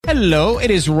Hello, it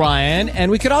is Ryan,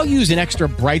 and we could all use an extra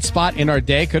bright spot in our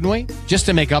day, couldn't we? Just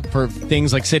to make up for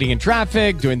things like sitting in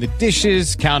traffic, doing the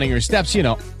dishes, counting your steps, you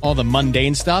know, all the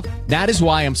mundane stuff. That is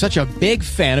why I'm such a big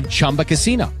fan of Chumba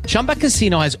Casino. Chumba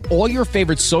Casino has all your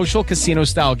favorite social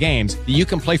casino-style games that you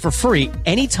can play for free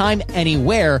anytime,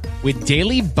 anywhere with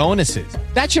daily bonuses.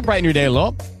 That should brighten your day a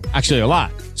little. Actually, a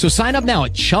lot. So sign up now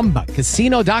at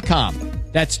ChumbaCasino.com.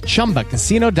 That's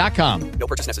ChumbaCasino.com. No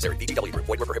purchase necessary. VGW Group.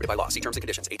 Void where prohibited by law. See terms and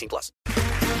conditions. 18+.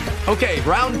 Okay,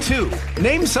 round two.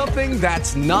 Name something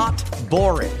that's not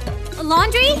boring. A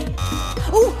laundry?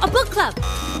 Ooh, a book club.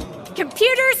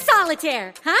 Computer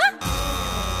solitaire, huh?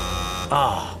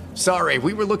 Ah, sorry.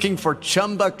 We were looking for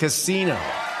Chumba Casino.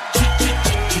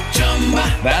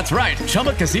 That's right.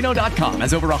 ChumbaCasino.com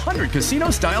has over 100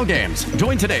 casino-style games.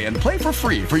 Join today and play for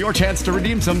free for your chance to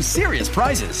redeem some serious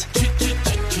prizes.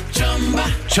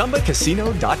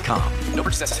 ChumbaCasino.com. No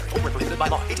purchase necessary. Void where prohibited by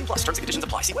law. 18+. Terms and conditions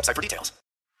apply. See website for details.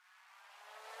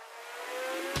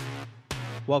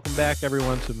 Welcome back,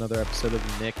 everyone, to another episode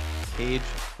of the Nick Cage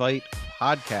Fight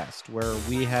Podcast, where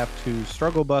we have to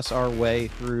struggle bus our way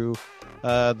through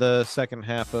the second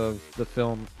half of the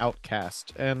film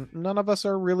Outcast, and none of us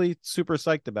are really super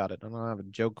psyched about it. I don't have a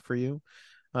joke for you.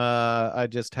 I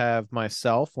just have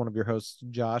myself, one of your hosts,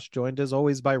 Josh, joined as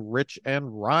always by Rich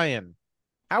and Ryan.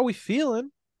 How we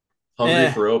feeling?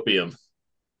 Hungry for opium.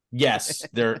 Yes,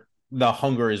 the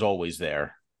hunger is always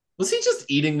there. Was he just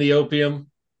eating the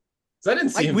opium? I didn't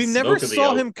see him. We never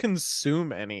saw him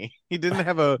consume any. He didn't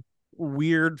have a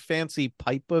weird fancy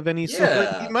pipe of any sort.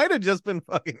 He might have just been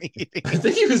fucking eating. I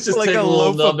think he was just like taking a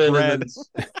loaf of bread.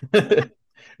 Then...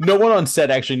 No one on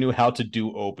set actually knew how to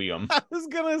do opium. I was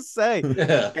gonna say,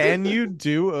 can you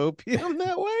do opium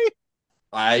that way?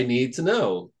 I need to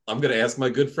know. I'm gonna ask my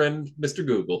good friend Mr.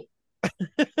 Google.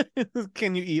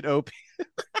 Can you eat opium?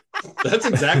 That's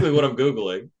exactly what I'm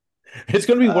Googling. It's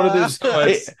gonna be one of those.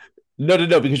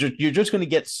 No, because you're just gonna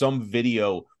get some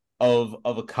video of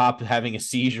a cop having a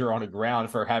seizure on the ground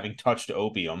for having touched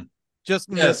opium. Just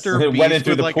Mr. Beast went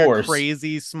into with the like pores. A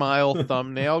crazy smile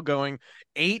thumbnail going,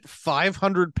 ate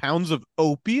 500 pounds of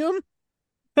opium?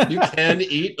 You can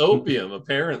eat opium,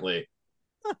 apparently.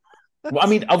 Well, I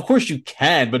mean, of course you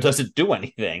can, but does it do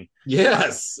anything?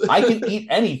 Yes. I can eat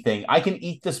anything. I can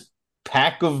eat this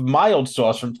pack of mild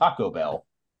sauce from Taco Bell.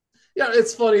 Yeah,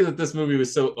 it's funny that this movie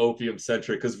was so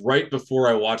opium-centric, because right before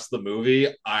I watched the movie,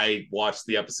 I watched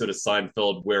the episode of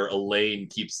Seinfeld where Elaine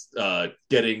keeps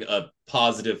getting a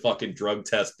positive fucking drug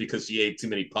test because she ate too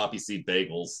many poppy seed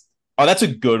bagels. Oh, that's a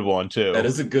good one, too. That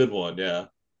is a good one, yeah.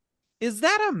 Is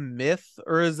that a myth,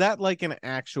 or is that like an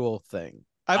actual thing?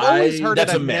 I've always heard it.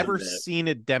 I've never seen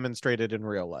it demonstrated in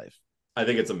real life. I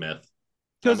think it's a myth.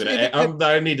 I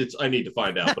need to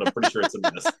find out, but I'm pretty sure it's a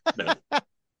myth.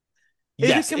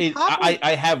 Yes,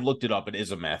 I have looked it up. It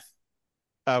is a myth.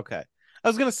 Okay. I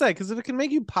was going to say, because if it can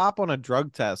make you pop on a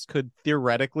drug test, could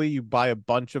theoretically you buy a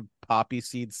bunch of poppy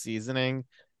seed seasoning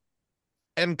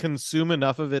and consume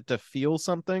enough of it to feel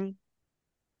something?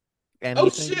 Anything? Oh,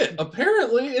 shit.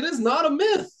 Apparently, it is not a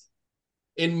myth.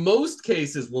 In most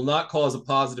cases, will not cause a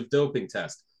positive doping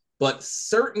test, but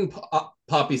certain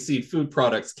poppy seed food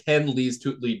products can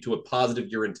lead to a positive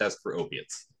urine test for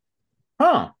opiates.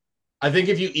 Huh. I think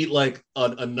if you eat like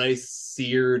a nice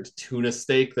seared tuna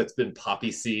steak that's been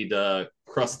poppy seed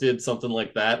crusted, something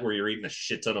like that, where you're eating a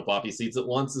shit ton of poppy seeds at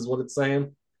once, is what it's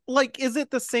saying. Like, is it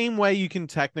the same way you can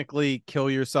technically kill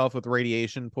yourself with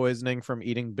radiation poisoning from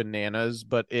eating bananas,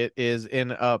 but it is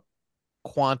in a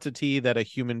quantity that a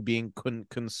human being couldn't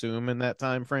consume in that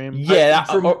time frame? Yeah,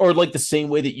 or like the same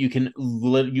way that you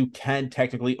can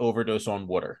technically overdose on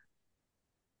water.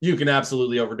 You can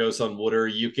absolutely overdose on water.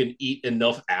 You can eat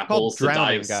enough apples to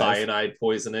die of cyanide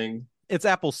poisoning. It's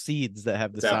apple seeds that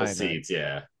have the cyanide. Apple seeds,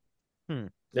 yeah.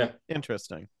 Yeah.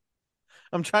 Interesting.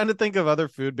 I'm trying to think of other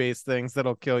food-based things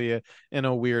that'll kill you in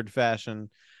a weird fashion.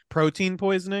 Protein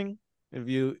poisoning. If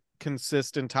you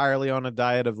consist entirely on a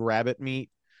diet of rabbit meat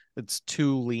that's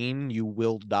too lean, you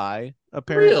will die,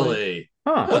 apparently. Really?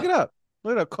 Huh. Look it up.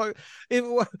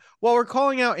 While we're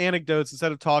calling out anecdotes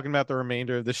instead of talking about the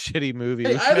remainder of the shitty movie.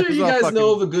 Hey, either of you guys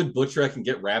know of a good butcher I can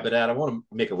get rabbit at? I want to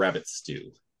make a rabbit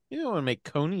stew. You don't want to make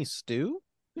coney stew?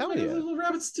 Hell yeah. A little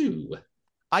rabbit stew.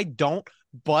 I don't,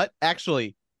 but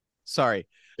actually, sorry.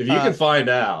 If you can find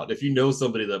out, if you know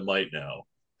somebody that might know.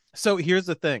 So here's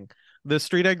the thing. The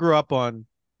street I grew up on,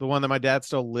 the one that my dad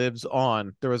still lives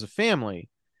on, there was a family,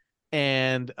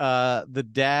 and the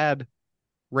dad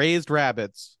raised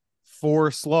rabbits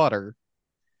for slaughter,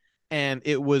 and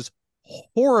it was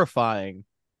horrifying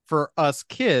for us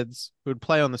kids who would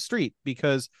play on the street,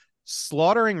 because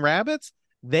slaughtering rabbits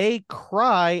they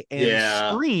cry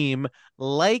and scream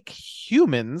like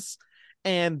humans,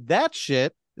 and that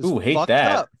shit is hate fucked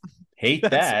that. up. Hate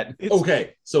that.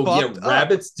 Okay, so yeah, fucked up.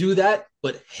 rabbits do that,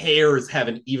 but hares have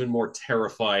an even more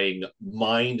terrifying,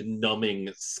 mind-numbing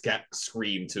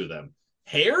scream to them.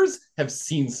 Hares have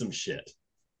seen some shit.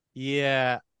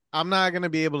 Yeah, I'm not going to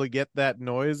be able to get that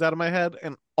noise out of my head.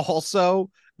 And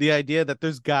also the idea that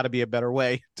there's got to be a better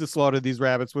way to slaughter these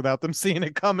rabbits without them seeing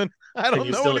it coming. I don't know. Can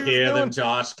you still hear them,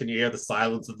 Josh? Can you hear the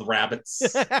silence of the rabbits?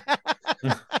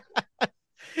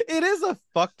 It is a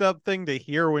fucked up thing to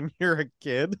hear when you're a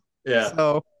kid. Yeah.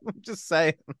 So I'm just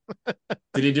saying.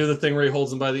 Did he do the thing where he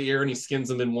holds them by the ear and he skins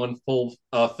them in one full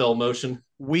fell motion?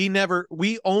 We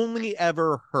only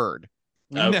ever heard.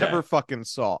 We never fucking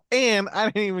saw. And I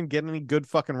didn't even get any good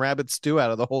fucking rabbit stew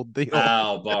out of the whole deal.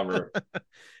 Oh, bummer.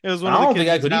 It was one of the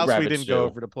kids' house we didn't go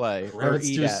over to play. Rabbit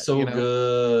stew is so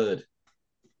good.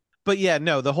 But yeah,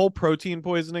 no, the whole protein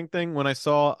poisoning thing, when I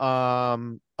saw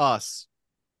Us,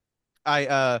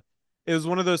 it was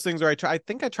one of those things where I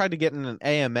think I tried to get in an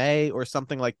AMA or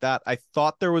something like that. I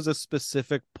thought there was a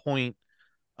specific point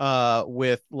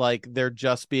with like there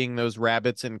just being those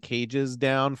rabbits in cages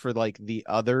down for like the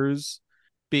others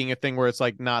being a thing where it's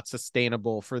like not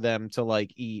sustainable for them to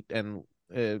like eat and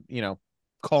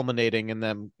culminating in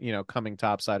them coming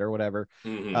topside or whatever.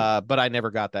 But I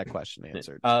never got that question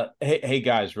answered. Hey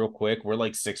guys, real quick, we're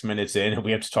like 6 minutes in and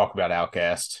we have to talk about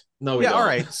Outcast. No, we don't. All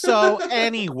right. So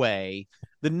anyway,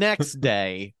 the next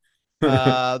day,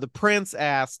 the prince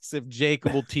asks if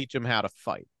Jacob will teach him how to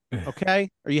fight. Okay,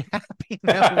 are you happy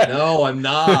now? No, I'm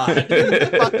not. Are you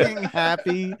fucking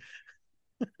happy?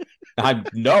 I'm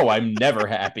never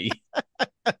happy.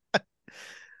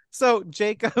 So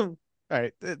Jacob, all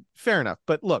right, fair enough.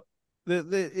 But look,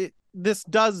 this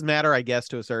does matter, I guess,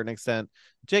 to a certain extent.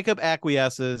 Jacob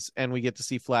acquiesces, and we get to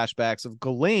see flashbacks of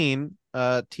Ghislaine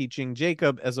teaching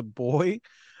Jacob as a boy,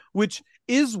 which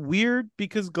is weird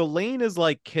because Ghislaine is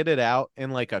like kitted out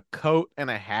in like a coat and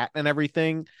a hat and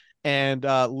everything. And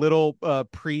little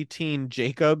preteen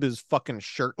Jacob is fucking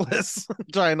shirtless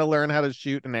trying to learn how to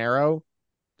shoot an arrow.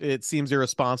 It seems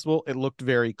irresponsible. It looked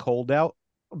very cold out.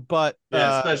 But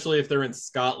yeah, especially if they're in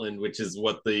Scotland, which is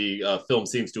what the film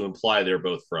seems to imply they're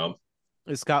both from.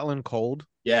 Is Scotland cold?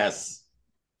 Yes.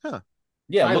 Huh.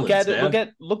 Yeah, Islands, look at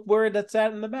it. Look where that's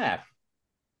at in the map.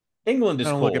 England is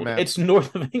cold. It's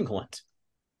north of England.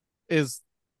 Is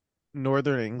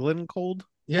Northern England cold?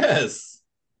 Yes.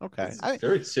 Okay.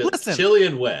 Very listen, chilly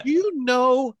and wet. Do you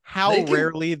know how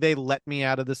rarely they let me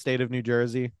out of the state of New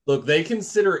Jersey? Look, they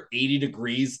consider 80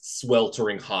 degrees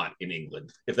sweltering hot in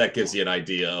England, if that gives you an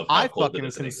idea of how cold it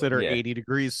is. I fucking consider 80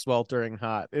 degrees sweltering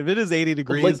hot. If it is 80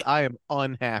 degrees, I am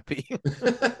unhappy.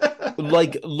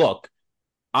 Look,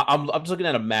 I'm just looking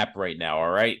at a map right now,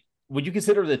 all right? Would you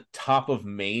consider the top of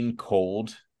Maine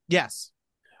cold? Yes.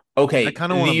 Okay. I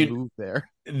kind of want to move there.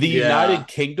 The United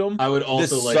Kingdom. I would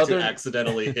also like to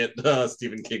accidentally hit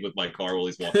Stephen King with my car while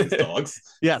he's walking his dogs.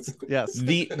 Yes.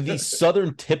 The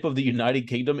southern tip of the United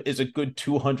Kingdom is a good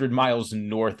 200 miles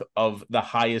north of the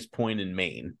highest point in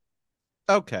Maine.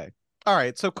 Okay. All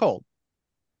right. So cold.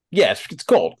 Yes, it's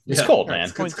cold. It's cold,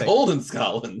 man. It's cold in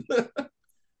Scotland.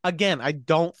 Again, I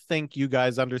don't think you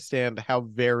guys understand how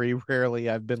very rarely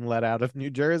I've been let out of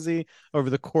New Jersey over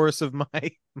the course of my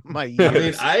years. I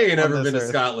mean, I ain't ever been to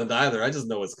Scotland either. I just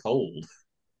know it's cold.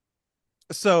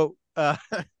 So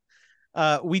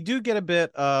we do get a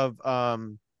bit of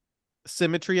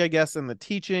symmetry, I guess, in the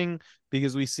teaching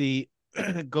because we see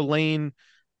Ghislaine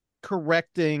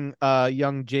correcting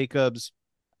young Jacob's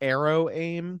arrow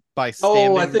aim by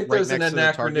standing I think right there's an next to the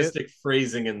anachronistic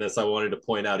phrasing in this I wanted to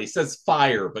point out. He says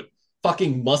fire, but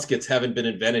fucking muskets haven't been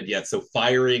invented yet, so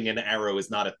firing an arrow is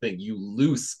not a thing. You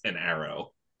loose an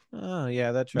arrow. Oh,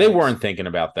 yeah, that's right. They weren't thinking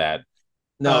about that.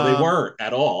 No, they weren't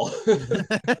at all.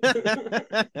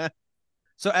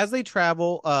 So as they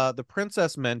travel, the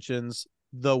princess mentions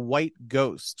the white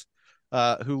ghost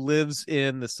who lives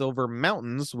in the Silver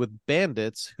Mountains with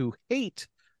bandits who hate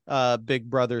Big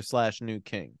Brother / New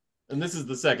King. And this is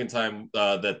the second time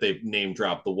that they've name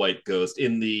dropped the white ghost.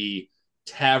 In the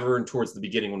tavern towards the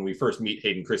beginning when we first meet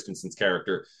Hayden Christensen's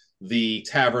character, the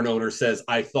tavern owner says,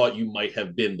 "I thought you might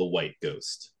have been the white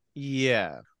ghost."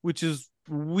 Yeah, which is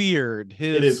weird.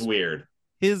 It is weird.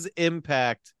 His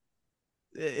impact,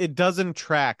 it doesn't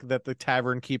track that the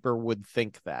tavern keeper would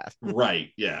think that. Right,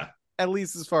 yeah. At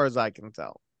least as far as I can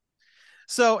tell.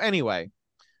 So anyway,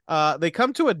 they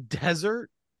come to a desert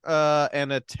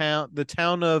and the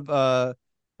town of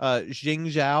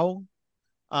Jingzhou,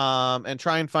 and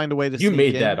try and find a way to You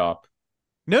made in. that up.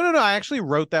 No. I actually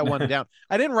wrote that one down.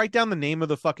 I didn't write down the name of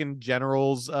the fucking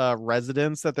general's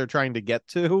residence that they're trying to get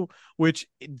to, which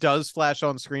does flash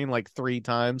on screen like 3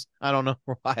 times. I don't know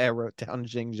why I wrote down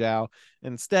Jingzhou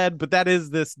instead, but that is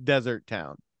this desert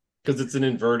town. Because it's an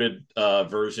inverted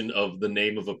version of the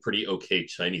name of a pretty okay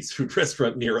Chinese food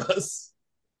restaurant near us.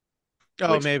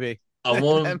 Oh, maybe. I'm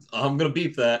gonna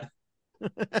beep that.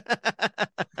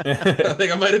 I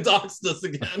think I might have doxed us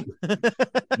again.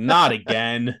 Not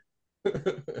again.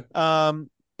 But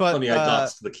Funny, I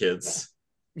doxed the kids.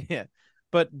 Yeah,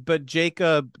 but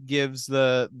Jacob gives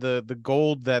the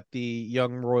gold that the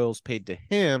young royals paid to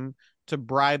him to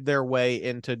bribe their way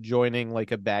into joining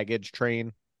like a baggage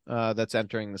train that's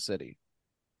entering the city.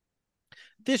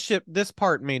 This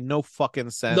part made no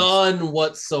fucking sense. None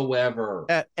whatsoever.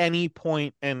 At any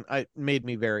point, and it made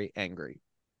me very angry.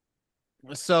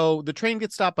 So the train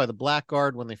gets stopped by the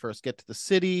Blackguard when they first get to the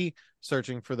city,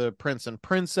 searching for the prince and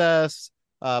princess.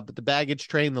 But the baggage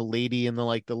train, the lady in the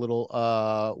little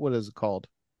what is it called?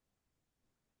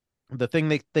 The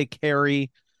thing they carry,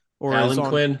 or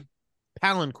Palanquin.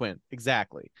 Palanquin,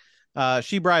 exactly.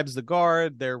 She bribes the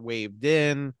guard. They're waved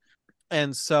in.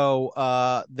 And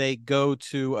so they go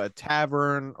to a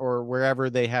tavern or wherever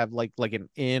they have like an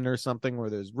inn or something where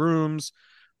there's rooms.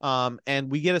 And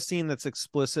we get a scene that's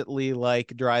explicitly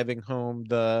like driving home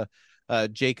the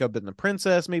Jacob and the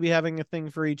princess maybe having a thing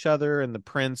for each other, and the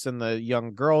prince and the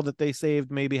young girl that they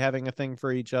saved maybe having a thing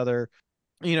for each other.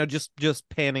 Just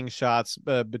panning shots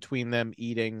between them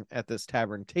eating at this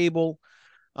tavern table.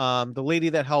 The lady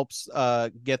that helps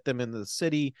get them into the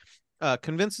city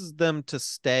convinces them to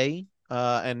stay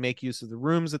and make use of the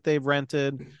rooms that they've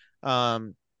rented,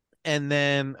 and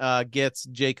then gets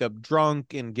Jacob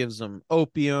drunk and gives him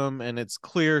opium, and it's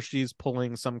clear she's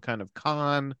pulling some kind of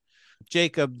con.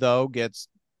 Jacob, though, gets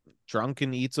drunk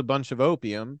and eats a bunch of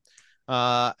opium,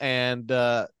 and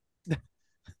it's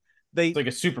like a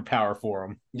superpower for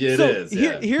him. Yeah, it is.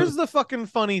 Yeah. Here's the fucking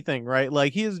funny thing, right?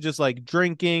 Like, he is just like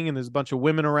drinking, and there's a bunch of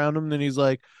women around him, and he's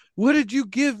like, "What did you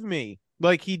give me?"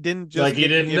 Like, he didn't just like he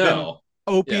didn't know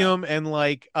opium and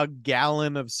like a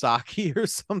gallon of sake or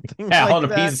something. Gallon like of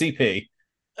that. PCP.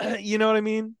 You know what I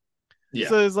mean? Yeah.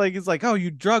 So it's like, "Oh,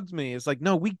 you drugged me." It's like,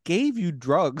 no, we gave you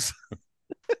drugs.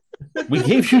 We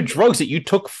gave you drugs that you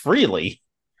took freely.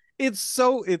 It's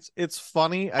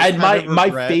funny. And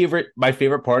my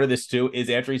favorite part of this too is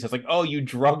after he says like, "Oh, you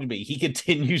drugged me," he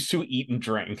continues to eat and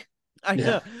drink. I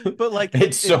know, but like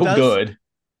it's so good.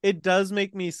 It does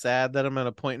make me sad that I'm at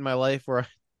a point in my life where I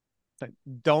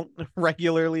don't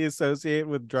regularly associate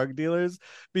with drug dealers,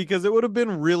 because it would have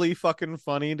been really fucking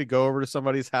funny to go over to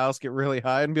somebody's house, get really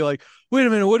high, and be like, "Wait a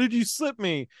minute, what did you slip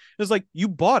me?" It's like, you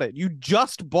bought it. You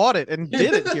just bought it and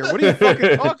did it here. What are you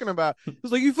fucking talking about?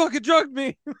 It's like, you fucking drugged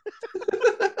me.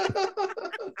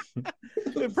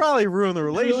 It'd probably ruin the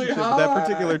relationship with that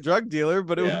particular drug dealer,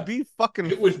 but it would be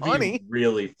fucking funny. Be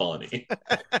really funny.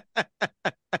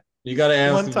 You gotta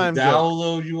ask him to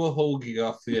download you a hoagie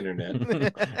off the internet.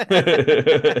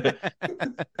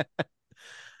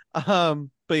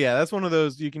 But yeah, that's one of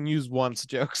those you can use once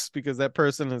jokes, because that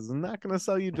person is not going to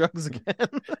sell you drugs again.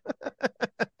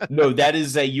 No, that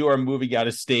is you are moving out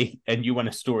of state and you want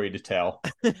a story to tell.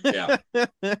 Yeah.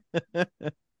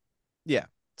 Yeah.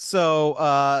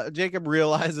 So Jacob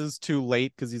realizes too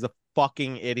late, because he's a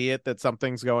fucking idiot, that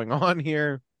something's going on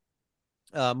here.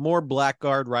 More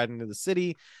Blackguard ride into the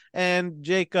city, and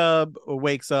Jacob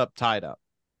wakes up tied up.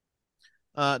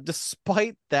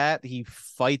 Despite that, he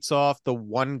fights off the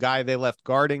one guy they left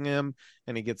guarding him,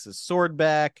 and he gets his sword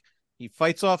back. He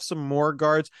fights off some more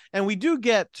guards, and we do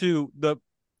get to the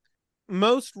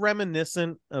most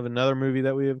reminiscent of another movie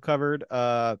that we have covered,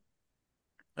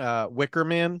 Wicker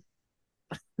Man.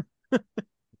 Do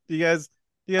you guys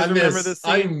remember this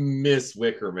scene? I miss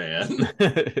Wicker Man.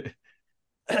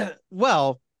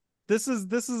 Well, this is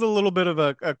a little bit of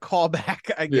a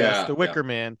callback, I guess, to Wicker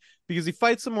Man, because he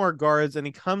fights some more guards, and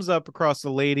he comes up across the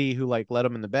lady who like let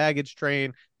him in the baggage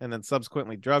train and then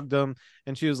subsequently drugged him,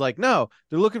 and she was like, "No,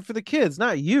 they're looking for the kids,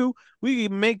 not you. We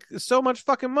make so much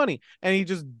fucking money." And he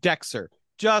just decks her,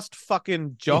 just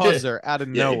fucking jaws her out of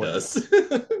nowhere. He does.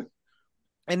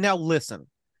 And now listen,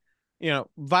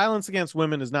 violence against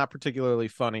women is not particularly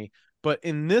funny, but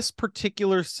in this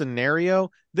particular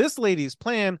scenario, this lady's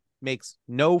plan makes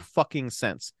no fucking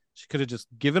sense. She could have just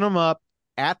given them up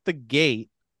at the gate.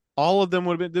 All of them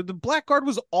would have been... The Blackguard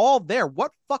was all there.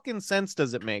 What fucking sense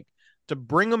does it make to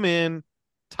bring them in,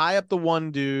 tie up the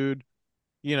one dude,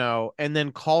 and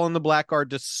then call in the Blackguard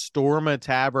to storm a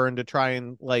tavern to try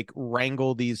and, like,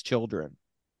 wrangle these children?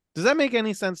 Does that make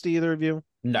any sense to either of you?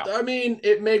 No. I mean,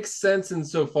 it makes sense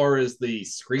insofar as the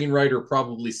screenwriter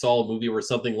probably saw a movie where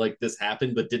something like this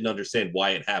happened, but didn't understand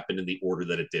why it happened in the order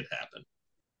that it did happen.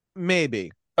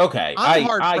 Maybe. Okay, I'm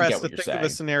hard I get pressed to what you're think of a saying.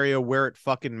 scenario where it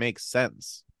fucking makes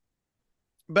sense.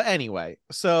 But anyway,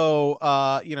 so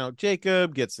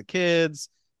Jacob gets the kids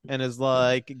and is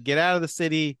like, get out of the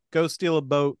city, go steal a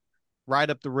boat, ride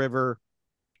up the river.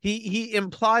 He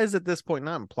implies at this point,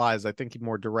 not implies, I think he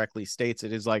more directly states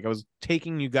it, is like, I was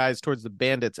taking you guys towards the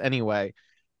bandits anyway.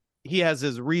 He has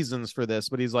his reasons for this,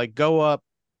 but he's like, go up,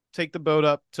 take the boat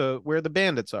up to where the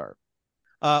bandits are.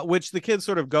 Which the kids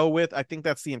sort of go with. I think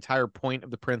that's the entire point of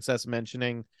the princess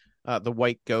mentioning the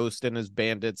white ghost and his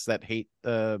bandits that hate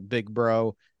Big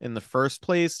Bro in the first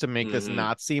place, to make this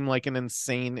not seem like an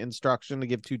insane instruction to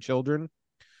give two children.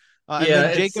 And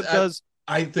then Jacob does.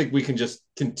 I think we can just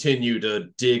continue to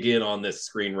dig in on this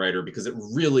screenwriter, because it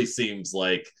really seems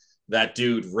like that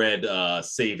dude read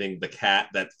Saving the Cat,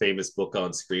 that famous book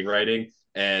on screenwriting,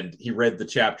 and he read the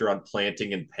chapter on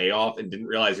planting and payoff and didn't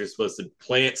realize you're supposed to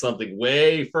plant something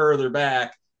way further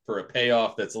back for a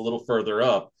payoff that's a little further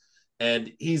up.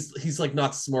 And he's like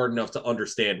not smart enough to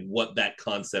understand what that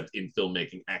concept in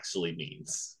filmmaking actually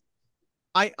means.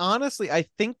 I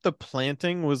think the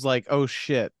planting was like, oh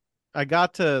shit, I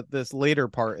got to this later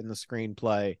part in the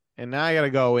screenplay, and now I got to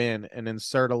go in and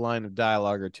insert a line of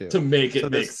dialogue or two to make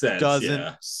it make sense.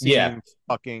 Doesn't seem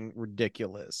fucking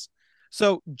ridiculous.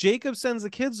 So Jacob sends the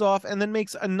kids off and then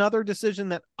makes another decision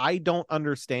that I don't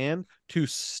understand, to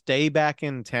stay back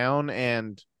in town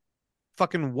and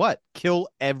fucking kill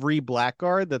every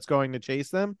blackguard that's going to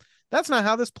chase them. That's not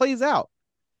how this plays out.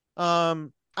 I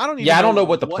don't know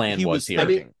what the plan was here. I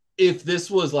mean, if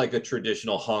this was like a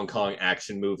traditional Hong Kong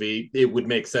action movie, it would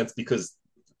make sense, because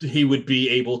he would be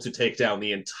able to take down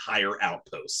the entire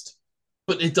outpost.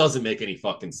 But it doesn't make any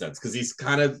fucking sense, because he's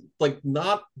kind of like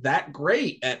not that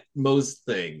great at most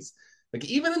things. Like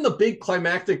even in the big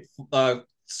climactic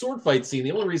sword fight scene,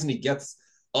 the only reason he gets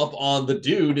up on the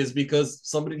dude is because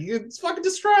somebody gets fucking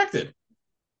distracted.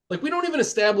 Like we don't even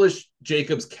establish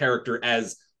Jacob's character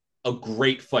as a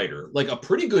great fighter. Like a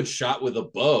pretty good shot with a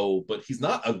bow, but he's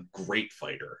not a great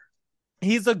fighter.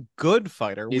 He's a good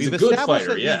fighter. We've a good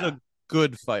fighter, yeah. He's a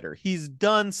good fighter. He's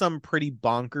done some pretty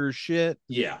bonkers shit.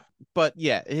 Yeah. But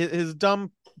yeah, his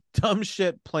dumb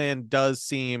shit plan does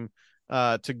seem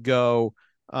to go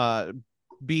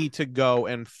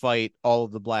and fight all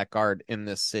of the blackguard in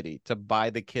this city to buy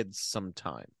the kids some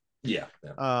time. Yeah.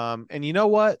 And you know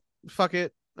what? Fuck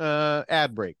it.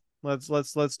 Ad break.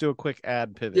 Let's do a quick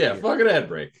ad pivot. Yeah, here. fucking ad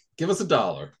break. Give us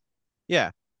 $1. Yeah.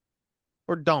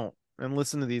 Or don't, and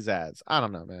listen to these ads. I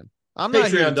don't know, man. I'm not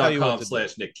here to tell you what to do.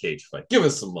 Patreon.com/Nick Cage Fight. Give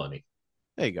us some money.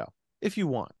 There you go. If you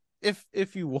want. If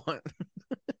you want.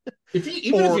 If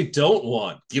you don't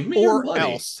want, give me your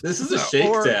money. Else. This is a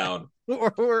shakedown.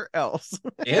 Or else.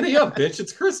 Ante up, bitch.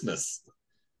 It's Christmas.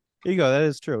 There you go. That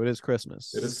is true. It is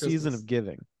Christmas. It is Christmas. Season of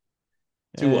giving.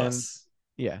 To us.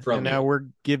 Yeah. And now we're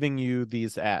giving you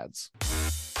these ads.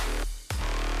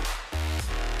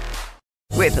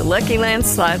 With the Lucky Land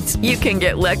Slots, you can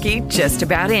get lucky just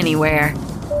about anywhere.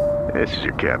 This is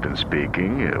your captain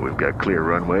speaking. We've got clear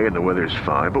runway and the weather's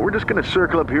fine, but we're just going to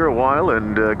circle up here a while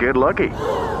and get lucky.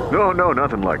 No,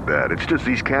 nothing like that. It's just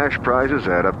these cash prizes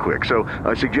add up quick. So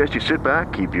I suggest you sit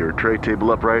back, keep your tray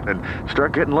table upright, and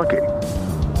start getting lucky.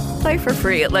 Play for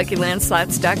free at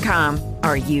LuckyLandSlots.com.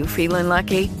 Are you feeling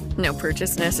lucky? No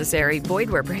purchase necessary. Void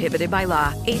where prohibited by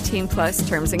law. 18+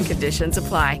 terms and conditions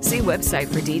apply. See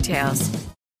website for details.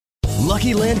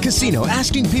 Lucky Land Casino,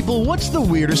 asking people, what's the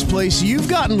weirdest place you've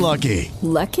gotten lucky?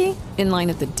 Lucky? In line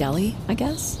at the deli, I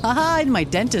guess? Aha, in my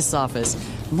dentist's office.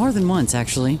 More than once,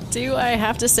 actually. Do I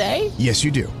have to say? Yes,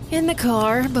 you do. In the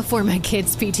car before my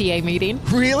kids' PTA meeting.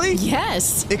 Really?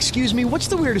 Yes. Excuse me, what's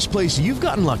the weirdest place you've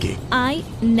gotten lucky? I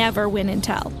never win and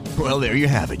tell. Well, there you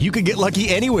have it. You can get lucky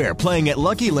anywhere, playing at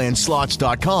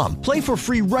LuckyLandSlots.com. Play for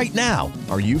free right now.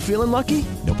 Are you feeling lucky?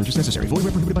 No purchase necessary. Void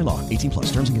where prohibited by law. 18+.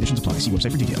 Terms and conditions apply. See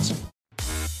website for details.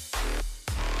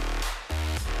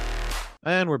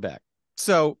 And we're back.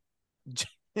 So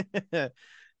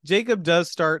Jacob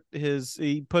does start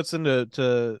he puts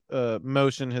into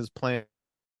motion his plan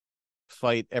to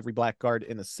fight every blackguard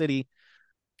in the city.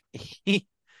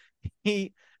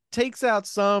 He takes out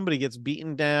some, but he gets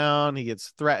beaten down, he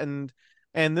gets threatened.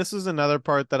 And this is another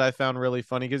part that I found really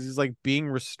funny, because he's like being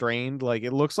restrained, like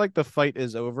it looks like the fight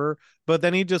is over, but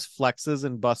then he just flexes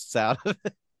and busts out of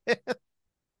it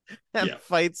and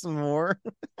fights more.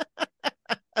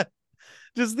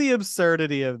 Just the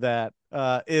absurdity of that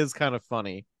is kind of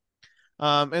funny.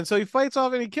 And so he fights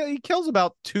off and he kills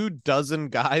about 24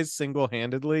 guys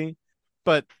single-handedly.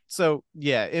 But so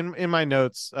yeah, in my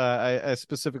notes, I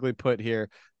specifically put here,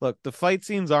 look, the fight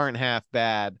scenes aren't half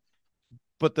bad,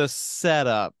 but the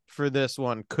setup for this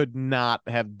one could not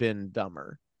have been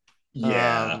dumber.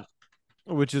 Yeah.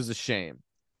 Which is a shame.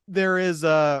 There is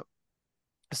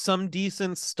some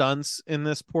decent stunts in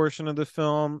this portion of the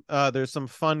film. There's some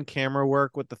fun camera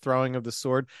work with the throwing of the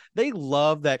sword. They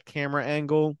love that camera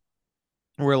angle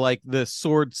where like the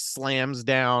sword slams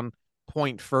down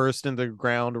point first into the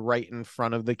ground right in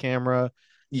front of the camera.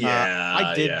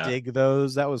 I did dig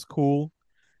those. That was cool.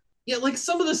 Yeah, like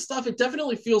some of the stuff, it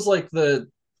definitely feels like the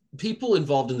people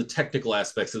involved in the technical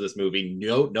aspects of this movie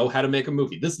know how to make a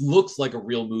movie. This looks like a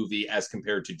real movie as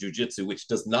compared to Jujitsu, which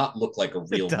does not look like a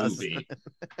real movie.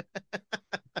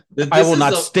 I will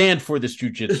not stand for this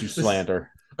Jujitsu slander.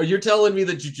 Are you telling me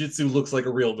that Jujitsu looks like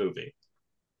a real movie?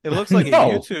 It looks like a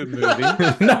YouTube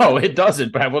movie. No, it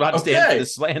doesn't, but I will not stand for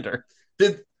this slander.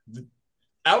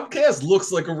 Outcast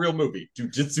looks like a real movie.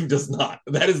 Jujitsu does not.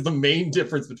 That is the main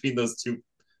difference between those two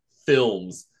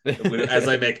films, as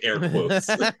I make air quotes.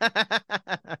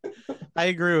 I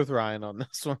agree with Ryan on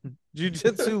this one.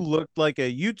 Jiu-Jitsu looked like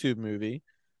a YouTube movie,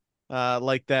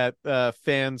 like that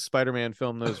fan Spider-Man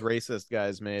film those racist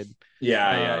guys made.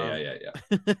 Yeah.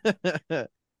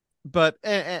 But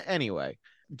anyway,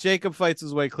 Jacob fights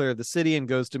his way clear of the city and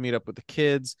goes to meet up with the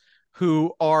kids,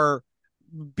 who are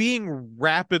being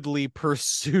rapidly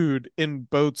pursued in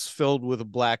boats filled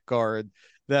with blackguard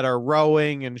that are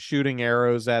rowing and shooting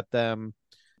arrows at them,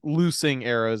 loosing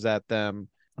arrows at them.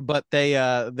 But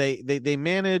they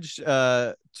manage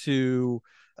to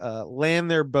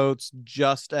land their boats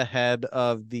just ahead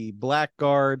of the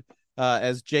blackguard,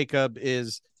 as Jacob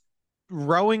is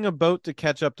rowing a boat to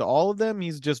catch up to all of them.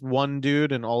 He's just one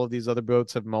dude, and all of these other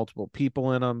boats have multiple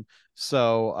people in them.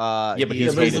 So but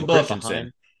he's a buff.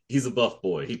 He's a buff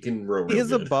boy. He can row. He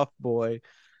is a buff boy,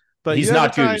 but he's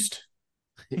not goosed.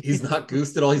 He's not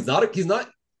goosed at all. He's not. He's not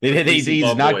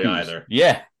not boy either.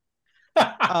 Yeah.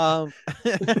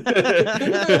 It's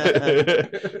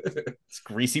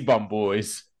greasy bum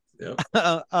boys. Yep.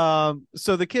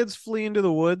 So the kids flee into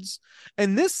the woods,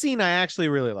 and this scene I actually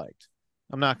really liked.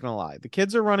 I'm not gonna lie. The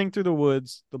kids are running through the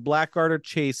woods. The blackguard are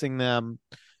chasing them,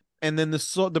 and then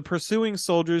the pursuing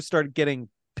soldiers start getting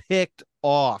picked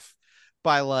off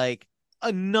by like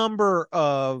a number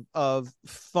of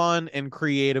fun and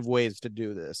creative ways to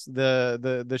do this.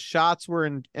 The shots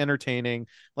were entertaining.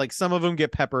 Like some of them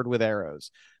get peppered with arrows.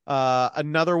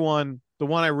 Another one, the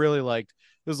one I really liked,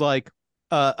 was like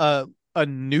a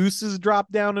noose is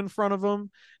dropped down in front of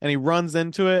him, and he runs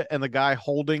into it, and the guy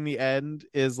holding the end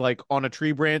is like on a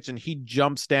tree branch, and he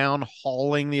jumps down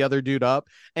hauling the other dude up,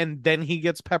 and then he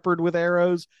gets peppered with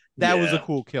arrows. That was a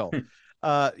cool kill.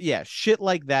 Shit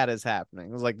like that is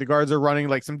happening. It's like the guards are running,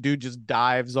 like some dude just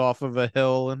dives off of a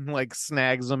hill and like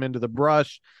snags them into the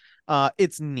brush.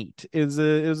 It's neat. It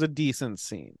was a decent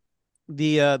scene.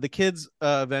 The kids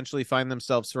eventually find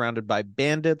themselves surrounded by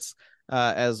bandits,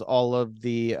 as all of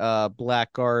the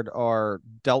blackguard are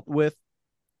dealt with.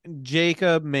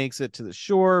 Jacob makes it to the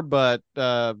shore, but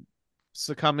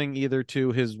succumbing either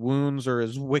to his wounds or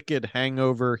his wicked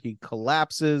hangover, he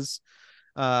collapses.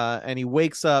 And he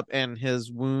wakes up, and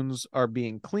his wounds are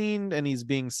being cleaned, and he's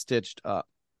being stitched up.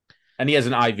 And he has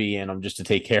an IV in him just to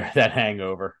take care of that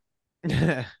hangover.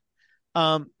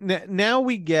 Now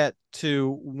we get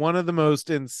to one of the most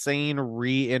insane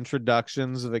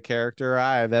reintroductions of a character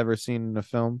I've ever seen in a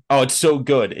film. Oh, it's so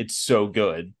good. It's so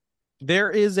good.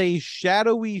 There is a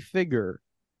shadowy figure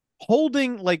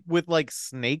holding with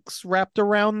snakes wrapped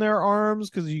around their arms,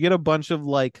 because you get a bunch of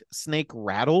like snake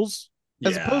rattles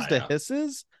as opposed to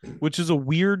hisses, which is a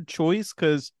weird choice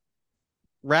because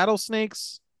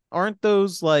rattlesnakes, aren't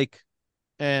those like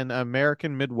an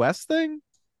American Midwest thing?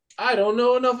 I don't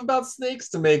know enough about snakes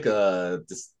to make a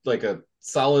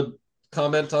solid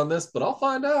comment on this, but I'll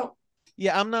find out.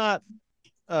 Yeah, I'm not.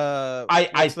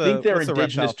 I think they're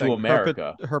indigenous to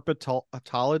America.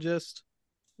 Herpetologist.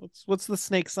 What's the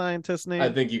snake scientist name?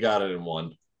 I think you got it in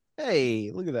one. Hey,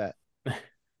 look at that.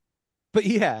 But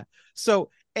yeah,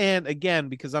 so. And again,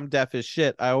 because I'm deaf as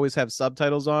shit, I always have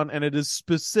subtitles on, and it is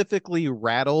specifically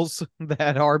rattles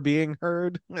that are being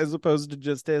heard as opposed to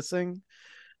just hissing.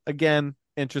 Again,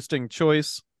 interesting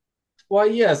choice. Why,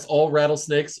 yes, all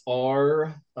rattlesnakes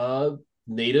are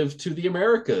native to the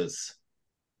Americas.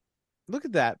 Look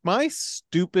at that. My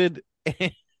stupid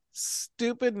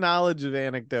knowledge of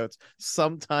anecdotes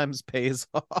sometimes pays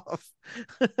off.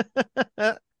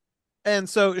 And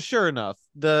so, sure enough,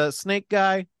 the snake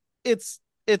guy, it's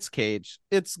Cage.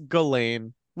 It's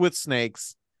Ghislaine with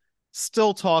snakes,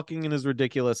 still talking in his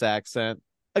ridiculous accent.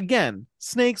 Again,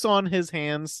 snakes on his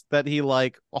hands that he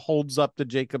like holds up to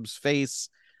Jacob's face.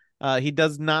 He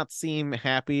does not seem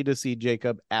happy to see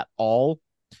Jacob at all.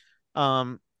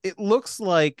 It looks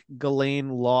like Ghislaine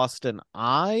lost an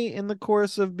eye in the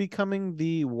course of becoming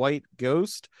the white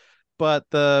ghost, but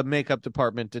the makeup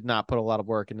department did not put a lot of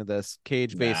work into this.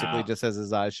 Cage basically just has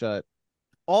his eyes shut.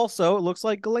 Also, it looks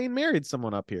like Ghislaine married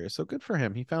someone up here, so good for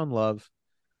him. He found love,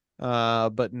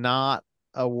 but not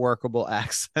a workable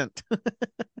accent.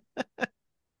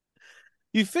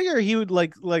 You figure he would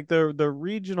like the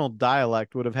regional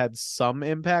dialect would have had some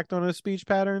impact on his speech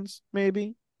patterns,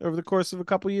 maybe over the course of a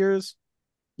couple years.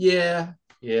 Yeah.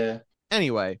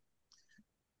 Anyway,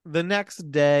 the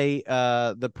next day,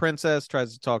 the princess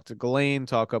tries to talk to Ghislaine,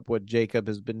 talk up what Jacob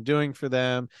has been doing for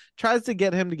them, tries to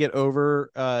get him to get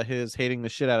over his hating the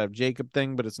shit out of Jacob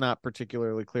thing, but it's not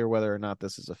particularly clear whether or not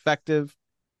this is effective.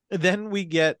 Then we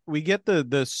get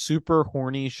the super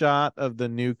horny shot of the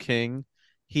new king.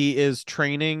 He is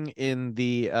training in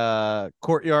the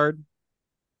courtyard,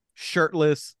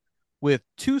 shirtless, with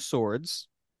two swords.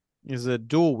 He's a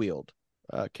dual wield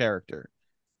character.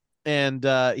 And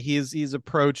he's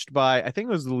approached by, I think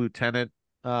it was the lieutenant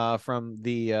from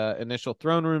the initial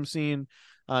throne room scene,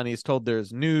 and he's told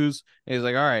there's news. And he's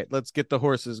like, all right, let's get the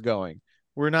horses going.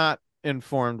 We're not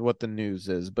informed what the news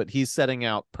is, but he's setting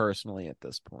out personally at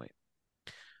this point.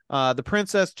 The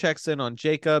princess checks in on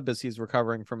Jacob as he's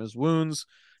recovering from his wounds.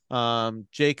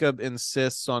 Jacob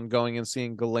insists on going and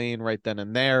seeing Ghislaine right then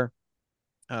and there.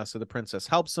 So the princess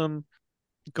helps him.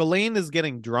 Ghislaine is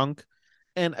getting drunk.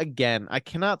 And again, I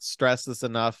cannot stress this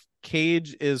enough.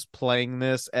 Cage is playing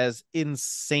this as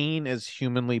insane as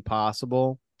humanly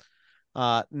possible.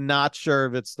 Not sure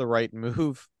if it's the right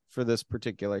move for this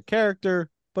particular character,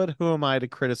 but who am I to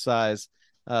criticize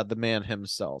the man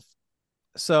himself?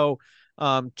 So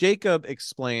Jacob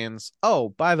explains, oh,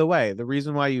 by the way, the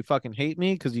reason why you fucking hate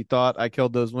me because you thought I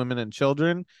killed those women and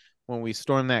children when we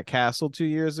stormed that castle 2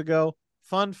 years ago.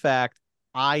 Fun fact,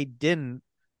 I didn't.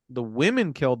 The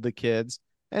women killed the kids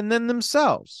and then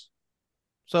themselves.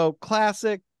 So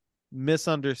classic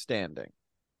misunderstanding.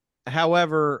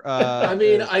 However, I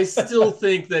mean, I still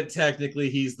think that technically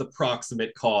he's the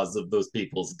proximate cause of those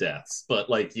people's deaths, but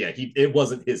like, yeah, it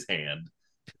wasn't his hand.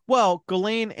 Well,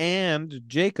 Ghislaine and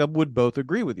Jacob would both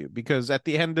agree with you because at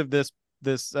the end of this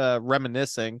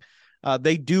reminiscing,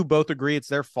 they do both agree it's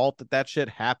their fault that shit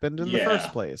happened in the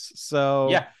first place. So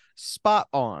yeah, spot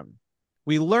on.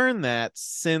 We learn that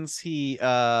since he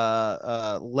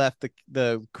left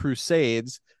the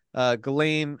Crusades,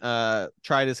 Ghislaine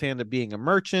tried his hand at being a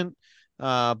merchant,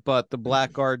 but the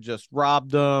blackguard just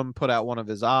robbed him, put out one of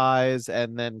his eyes,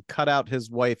 and then cut out his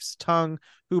wife's tongue,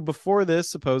 who before this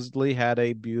supposedly had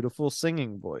a beautiful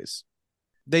singing voice.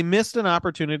 They missed an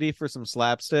opportunity for some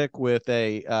slapstick with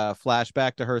a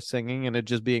flashback to her singing and it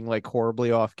just being like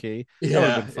horribly off key. That would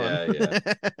have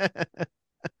been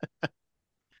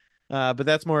fun. But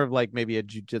that's more of like maybe a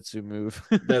jujitsu move.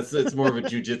 It's more of a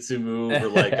jujitsu move, or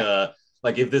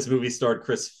like if this movie starred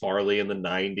Chris Farley in the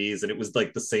 90s and it was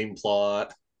like the same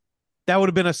plot. That would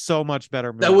have been a so much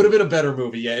better movie. That would have been a better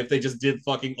movie, yeah, if they just did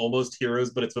fucking Almost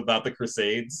Heroes, but it's about the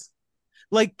Crusades.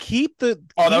 Like keep that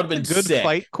would have been good sick.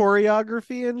 Fight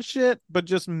choreography and shit, but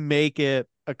just make it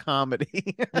a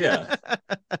comedy. Yeah.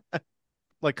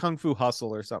 Like Kung Fu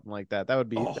Hustle or something like that. That would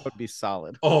be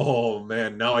solid. Oh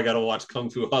man, now I gotta watch Kung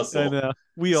Fu Hustle. I know.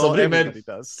 Everybody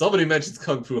does. Somebody mentions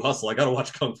Kung Fu Hustle. I gotta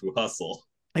watch Kung Fu Hustle.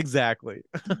 Exactly.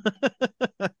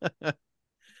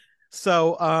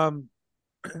 So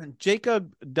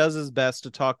Jacob does his best to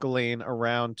talk Ghislaine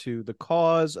around to the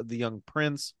cause of the young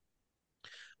prince.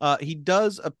 He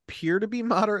does appear to be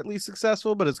moderately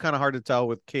successful, but it's kind of hard to tell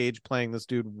with Cage playing this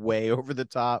dude way over the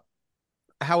top.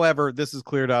 However, this is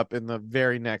cleared up in the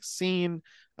very next scene.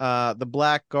 The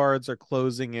black guards are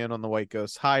closing in on the White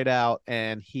Ghost's hideout,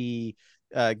 and he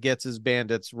gets his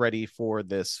bandits ready for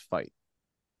this fight.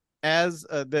 As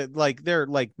they're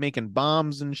like making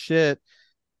bombs and shit,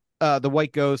 the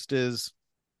White Ghost is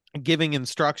giving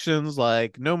instructions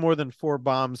like no more than 4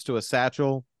 bombs to a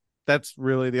satchel. That's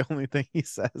really the only thing he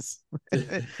says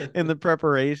in the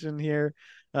preparation here.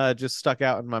 Just stuck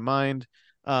out in my mind.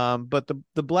 But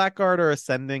the Blackguard are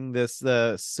ascending this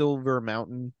Silver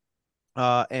Mountain,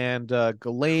 and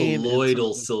Ghislaine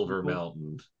Colloidal Silver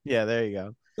Mountain. Yeah, there you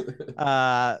go.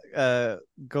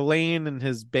 Ghislaine and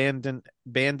his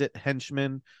bandit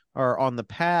henchmen are on the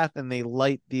path, and they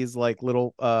light these like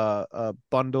little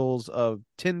bundles of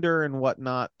tinder and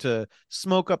whatnot to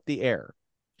smoke up the air.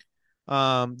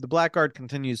 The Blackguard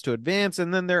continues to advance,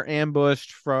 and then they're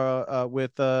ambushed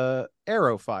with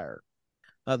arrow fire.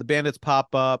 The bandits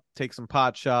pop up, take some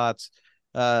pot shots.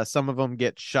 Some of them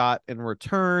get shot in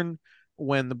return.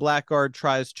 When the Blackguard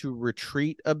tries to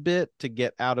retreat a bit to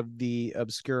get out of the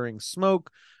obscuring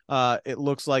smoke, it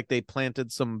looks like they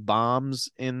planted some bombs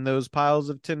in those piles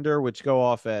of tinder, which go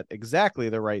off at exactly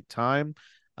the right time,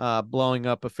 blowing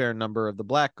up a fair number of the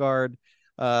Blackguard.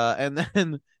 And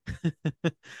then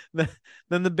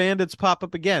then the bandits pop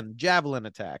up again. Javelin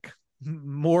attack.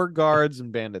 More guards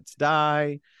and bandits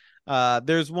die.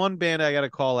 There's one band I got to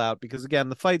call out because again,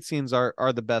 the fight scenes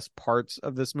are the best parts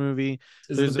of this movie.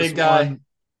 Is There's the big this guy? one...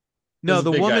 No, There's a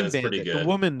the big guy woman that's pretty bandit. The good.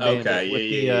 woman bandit Okay,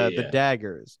 with the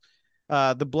daggers.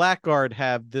 The Blackguard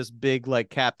have this big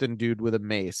like captain dude with a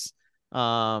mace.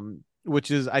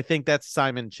 Which is, I think that's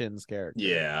Simon Chin's character.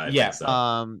 Yeah, I think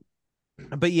so.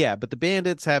 But the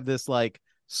bandits have this like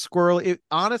squirrel.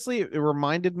 Honestly, it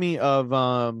reminded me of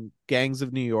Gangs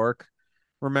of New York.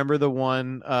 Remember the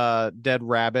one dead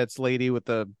rabbits lady with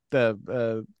the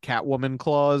Catwoman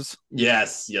claws?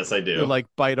 Yes, I do. Who, like,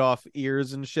 bite off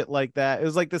ears and shit like that. It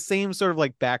was like the same sort of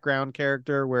like background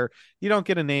character where you don't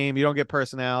get a name, you don't get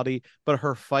personality, but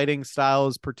her fighting style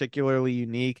is particularly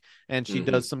unique and she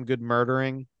does some good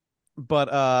murdering.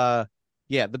 But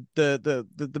yeah,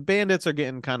 the bandits are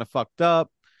getting kind of fucked up.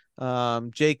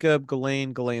 Jacob,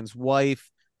 Ghislaine's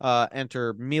wife,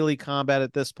 enter melee combat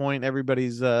at this point.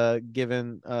 Everybody's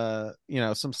given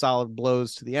some solid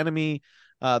blows to the enemy.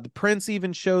 The prince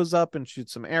even shows up and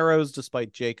shoots some arrows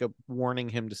despite Jacob warning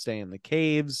him to stay in the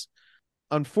caves.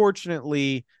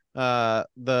 Unfortunately,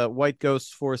 the White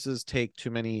Ghost forces take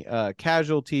too many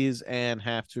casualties and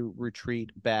have to retreat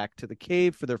back to the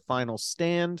cave for their final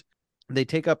stand. They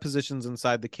take up positions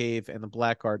inside the cave and the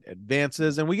Blackguard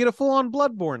advances, and we get a full-on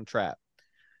Bloodborne trap.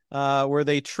 Where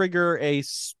they trigger a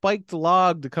spiked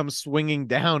log to come swinging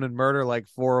down and murder like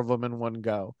 4 of them in one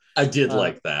go. I did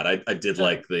like that. I did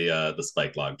like the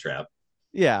spike log trap.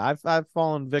 Yeah, I've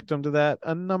fallen victim to that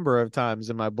a number of times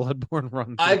in my Bloodborne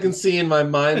run. I can see in my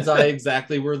mind's eye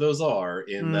exactly where those are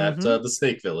in that the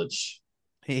Snake Village.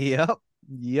 Yep,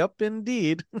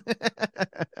 indeed.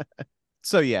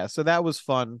 So that was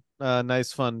fun.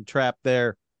 Nice fun trap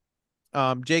there.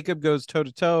 Jacob goes toe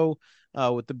to toe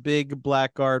with the big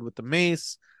Blackguard with the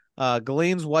mace.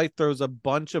 Ghislaine's wife throws a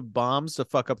bunch of bombs to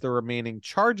fuck up the remaining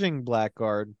charging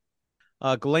Blackguard.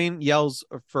 Ghislaine yells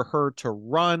for her to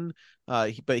run,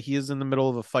 but he is in the middle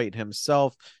of a fight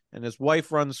himself, and his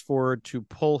wife runs forward to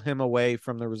pull him away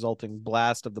from the resulting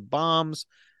blast of the bombs.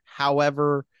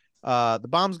 However, the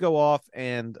bombs go off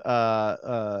and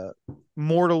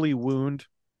mortally wound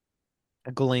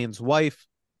Ghislaine's wife,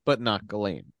 but not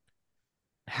Ghislaine.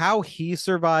 How he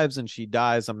survives and she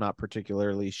dies, I'm not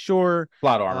particularly sure.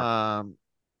 Plot armor.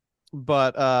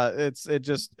 But it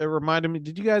reminded me.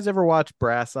 Did you guys ever watch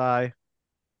Brass Eye?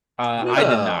 I did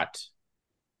not.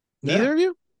 Neither of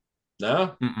you?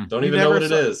 No. Don't even know what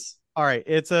it is. All right,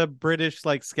 it's a British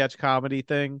like sketch comedy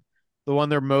thing. The one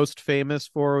they're most famous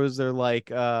for was their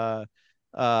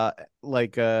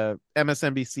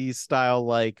MSNBC style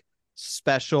like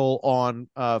special on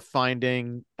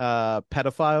finding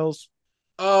pedophiles.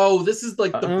 Oh, this is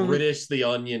like the British The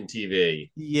Onion TV.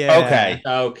 Yeah.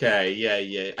 Okay.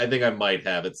 Yeah. I think I might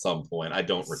have at some point. I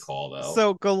don't recall though.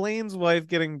 So Ghislaine's wife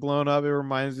getting blown up, it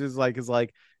reminds me it's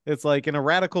like in a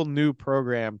radical new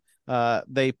program.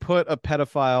 They put a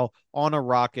pedophile on a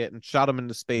rocket and shot him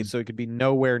into space so he could be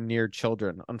nowhere near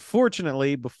children.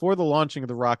 Unfortunately, before the launching of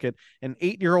the rocket, an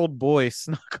 8-year-old boy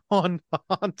snuck onto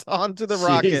the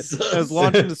rocket and was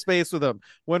launched into space with him.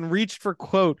 When reached for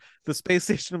quote, the space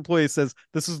station employee says,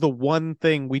 "This is the one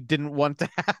thing we didn't want to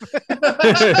happen."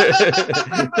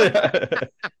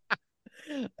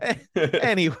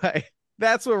 Anyway,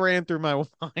 that's what ran through my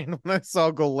mind when I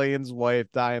saw Ghislaine's wife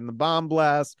die in the bomb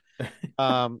blast.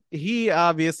 He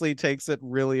obviously takes it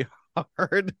really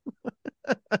hard.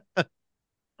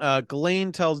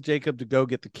 Ghislaine tells Jacob to go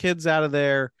get the kids out of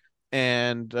there,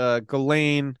 and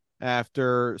Ghislaine,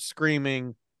 after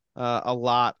screaming a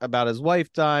lot about his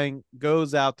wife dying,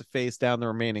 goes out to face down the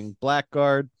remaining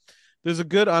Blackguard. There's a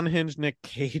good unhinged Nick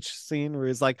Cage scene where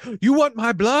he's like, "You want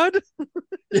my blood?"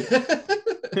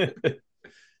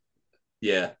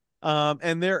 Yeah.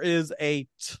 And there is a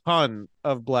ton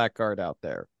of Blackguard out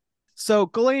there. So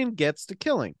Ghislaine gets to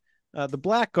killing. The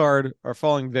Blackguard are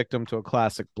falling victim to a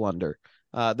classic blunder.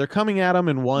 They're coming at them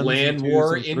in ones land and twos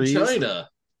war and in threes. China.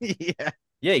 Yeah,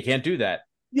 you can't do that.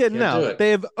 Yeah, Can't do no, it. they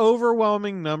have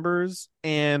overwhelming numbers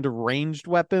and ranged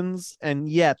weapons, and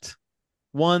yet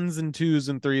ones and twos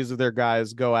and threes of their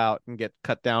guys go out and get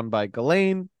cut down by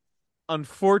Ghislaine.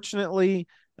 Unfortunately,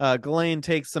 Ghislaine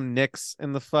takes some nicks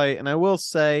in the fight, and I will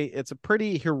say it's a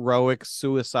pretty heroic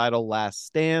suicidal last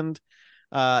stand.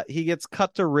 He gets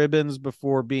cut to ribbons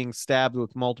before being stabbed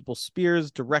with multiple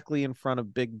spears directly in front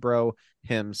of Big Bro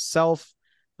himself.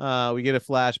 We get a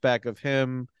flashback of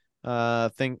him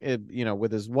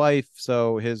with his wife.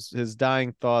 So his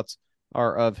dying thoughts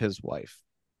are of his wife.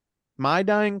 My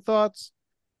dying thoughts,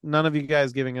 none of you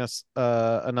guys giving us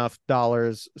enough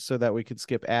dollars so that we could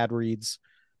skip ad reads.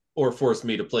 Or force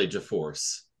me to play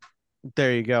JaForce.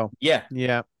 There you go. Yeah.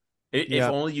 If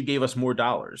only you gave us more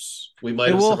dollars, we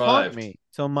might have survived. It will haunt me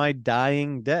till my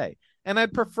dying day. And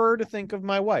I'd prefer to think of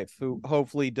my wife, who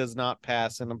hopefully does not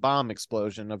pass in a bomb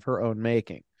explosion of her own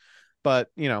making. But,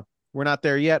 we're not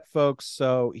there yet, folks.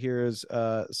 So here's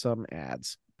some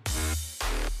ads.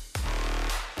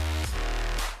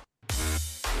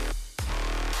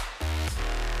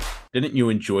 Didn't you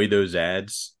enjoy those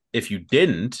ads? If you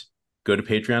didn't, go to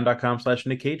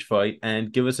patreon.com/NickCageFight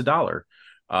and give us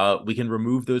 $1. We can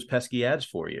remove those pesky ads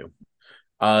for you.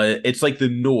 It's like the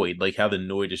Noid, like how the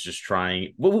Noid is just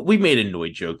trying. Well, we made a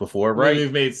Noid joke before, right?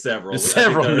 We've made several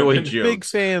Noid jokes. Big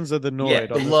fans of the Noid.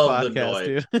 Yeah, on this love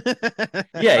podcast, the Noid.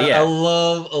 Dude. Yeah. I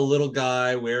love a little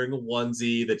guy wearing a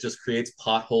onesie that just creates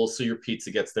potholes so your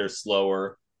pizza gets there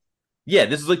slower. Yeah,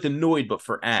 this is like the Noid, but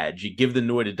for ads. You give the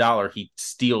Noid $1, he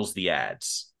steals the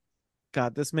ads.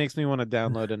 God, this makes me want to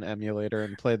download an emulator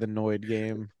and play the Noid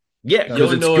game. Yeah,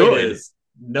 because it's good.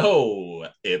 No,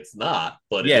 it's not,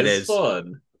 but yeah, it is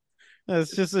fun.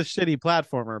 It's just a shitty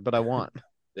platformer, but I want.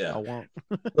 Yeah, I want.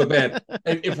 But man,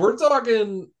 if we're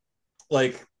talking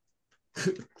like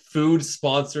food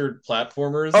sponsored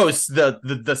platformers, it's the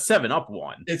 7-Up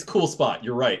one. It's Cool Spot.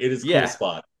 You're right. It is Cool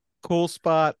Spot. Cool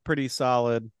Spot, pretty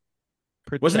solid.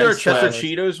 Wasn't there a Chester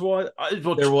Cheetos one?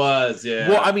 There was, yeah.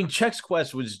 Well, I mean, Chex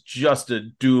Quest was just a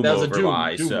Doom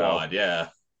overlay. Doom wad, yeah.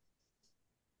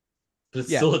 But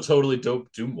it's still a totally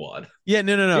dope Doom wad. Yeah,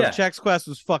 no. Yeah. Chex Quest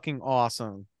was fucking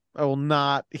awesome. I will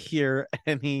not hear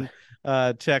any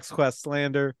Chex Quest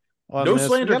slander on this.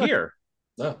 Slander here.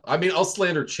 No, I mean, I'll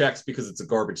slander Chex because it's a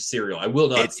garbage cereal. I will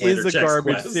not slander Chex Quest. It is a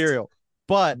garbage cereal.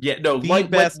 But the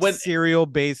best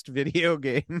cereal-based video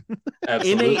game.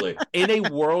 Absolutely. In a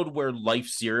world where life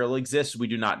cereal exists, we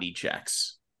do not need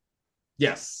Chex.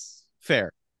 Yes.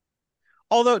 Fair.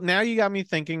 Although now you got me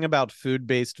thinking about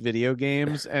food-based video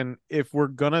games, and if we're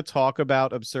gonna talk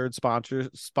about absurd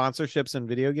sponsorships in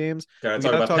video games, we gotta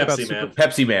talk about Pepsi Man.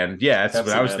 Pepsi Man, yeah, that's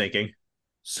what I was thinking.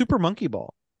 Super Monkey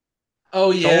Ball.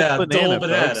 Oh yeah, Dole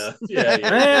Banana.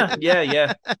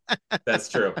 Yeah. That's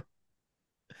true.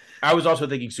 I was also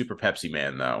thinking Super Pepsi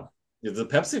Man, though. It's a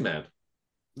Pepsi Man.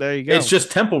 There you go. It's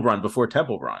just Temple Run before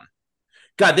Temple Run.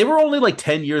 God, they were only like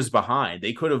 10 years behind.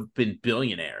 They could have been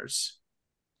billionaires.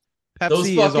 Pepsi Those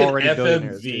is fucking already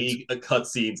FMV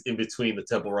cutscenes in between the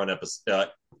Temple Run episode,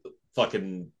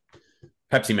 fucking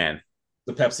Pepsi Man.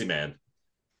 The Pepsi Man.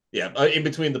 Yeah, in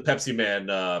between the Pepsi Man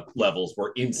levels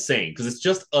were insane because it's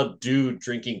just a dude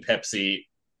drinking Pepsi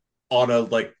on a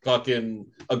like fucking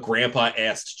a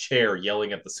grandpa-assed chair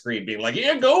yelling at the screen, being like,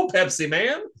 "Yeah, go Pepsi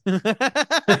Man."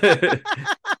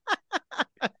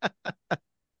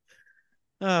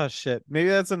 Oh shit! Maybe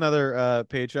that's another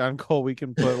Patreon goal we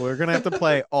can put. We're gonna have to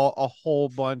play a whole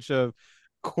bunch of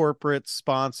corporate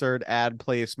sponsored ad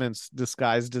placements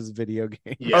disguised as video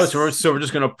games. Yes. Oh, so we're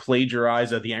just gonna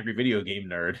plagiarize the Angry Video Game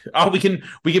Nerd. Oh, we can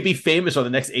be famous on the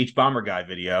next H Bomber Guy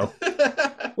video.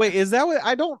 Wait, is that what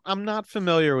I'm not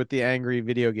familiar with the Angry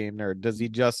Video Game Nerd. Does he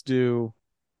just do?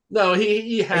 No,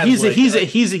 he's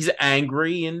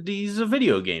angry and he's a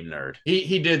video game nerd.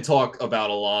 He did talk about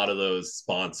a lot of those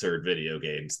sponsored video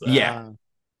games though. Yeah.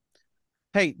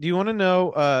 Hey, do you want to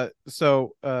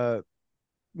know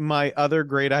my other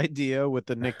great idea with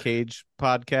the Nick Cage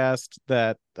podcast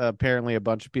that apparently a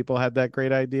bunch of people had that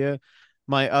great idea?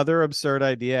 My other absurd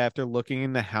idea after looking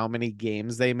into how many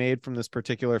games they made from this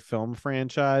particular film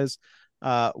franchise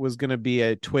was going to be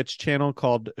a Twitch channel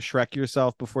called Shrek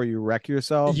Yourself Before You Wreck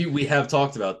Yourself. We have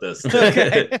talked about this.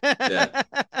 Okay.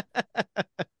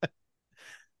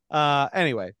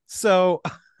 Anyway, so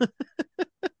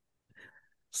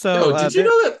did you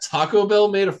know that Taco Bell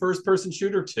made a first-person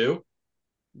shooter too?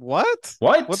 What?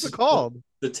 What's it called?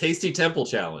 The Tasty Temple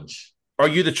Challenge. Are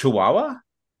you the Chihuahua?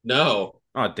 No.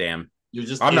 Oh damn. You're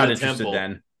just. I'm not interested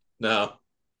then. No.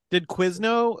 Did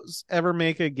Quiznos ever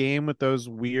make a game with those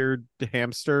weird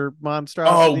hamster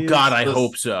monstrosities? Oh God, I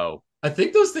hope so. I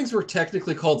think those things were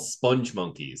technically called sponge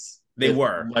monkeys. They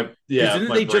were.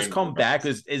 Didn't they just come back?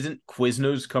 Isn't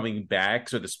Quiznos coming back?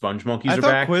 So the sponge monkeys are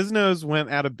back? Quiznos went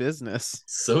out of business.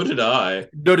 So did I.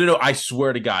 No. I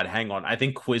swear to God. Hang on. I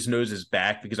think Quiznos is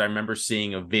back because I remember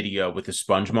seeing a video with the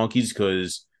sponge monkeys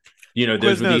because,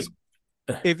 those were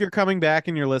if you're coming back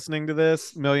and you're listening to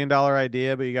this, $1 million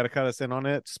idea, but you got to cut us in on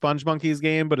it. Sponge Monkeys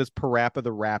game, but it's Parappa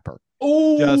the Rapper.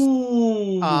 Just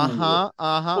Ooh. 100%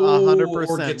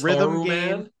 Or rhythm Gitaru game.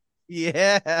 Man.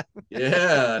 Yeah.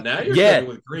 Yeah. Now you're Yeah, cooking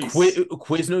with grease.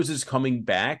 Quiznos is coming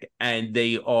back, and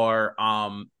they are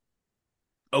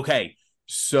okay.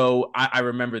 So I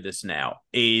remember this now.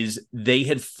 Is they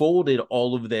had folded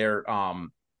all of their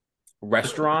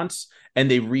restaurants and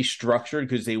they restructured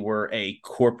because they were a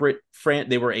corporate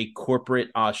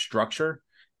structure,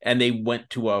 and they went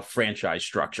to a franchise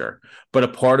structure. But a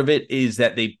part of it is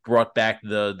that they brought back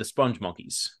the Sponge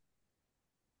Monkeys.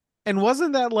 And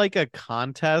wasn't that like a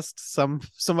contest?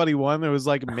 Somebody won. It was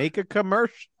like make a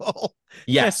commercial.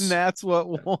 Yes. And that's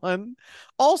what won.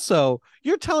 Also,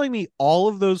 you're telling me all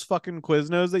of those fucking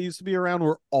Quiznos that used to be around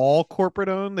were all corporate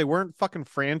owned? They weren't fucking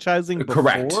franchising before?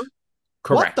 Correct.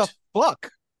 What the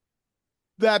fuck?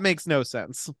 That makes no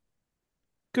sense.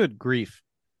 Good grief.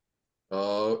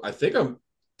 I think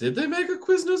did they make a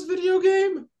Quiznos video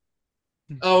game?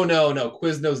 Oh no.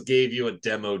 Quiznos gave you a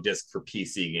demo disc for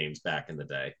PC games back in the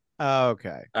day.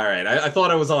 Okay. All right. I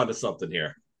thought I was onto something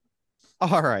here.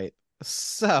 All right.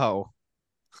 So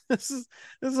this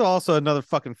is also another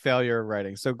fucking failure of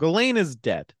writing. So Ghislaine is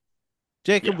dead.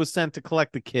 Jacob was sent to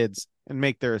collect the kids and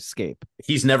make their escape.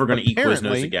 He's never going to eat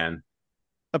Quiznos again.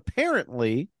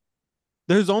 Apparently,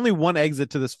 there's only one exit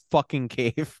to this fucking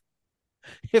cave.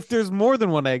 If there's more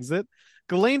than one exit,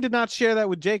 Ghislaine did not share that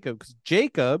with Jacob, because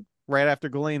Jacob, right after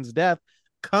Ghislaine's death,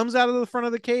 comes out of the front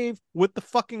of the cave with the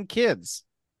fucking kids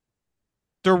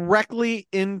directly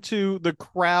into the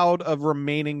crowd of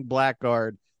remaining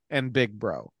Blackguard and Big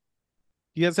Bro.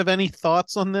 You guys have any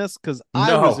thoughts on this? Because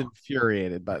I was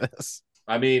infuriated by this.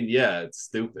 I mean, yeah, it's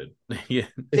stupid. Yeah,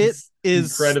 it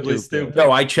is incredibly stupid.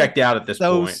 No, I checked out at this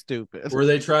point. So stupid. Were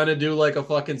they trying to do like a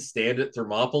fucking stand at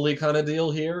Thermopylae kind of deal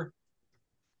here?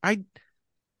 I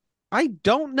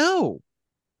don't know.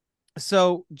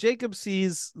 So Jacob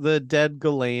sees the dead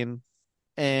Ghislaine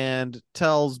and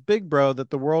tells Big Bro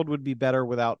that the world would be better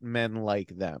without men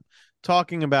like them.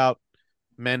 Talking about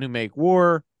men who make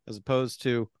war as opposed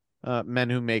to men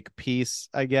who make peace,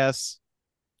 I guess.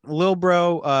 Lil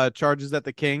Bro charges at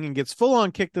the king and gets full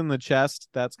on kicked in the chest.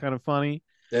 That's kind of funny.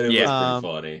 That was pretty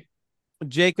funny.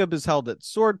 Jacob is held at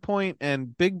sword point,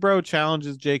 and Big Bro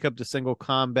challenges Jacob to single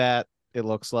combat. It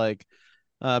looks like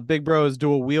Big Bro is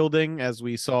dual wielding, as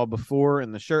we saw before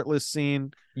in the shirtless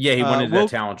scene. Yeah, he went into that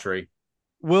talent tree.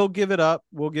 We'll give it up.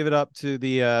 We'll give it up to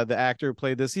the actor who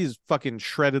played this. He's fucking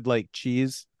shredded like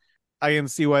cheese. I can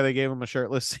see why they gave him a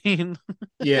shirtless scene.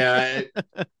 Yeah.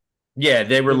 Yeah,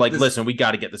 they were like, listen, we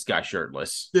got to get this guy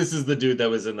shirtless. This is the dude that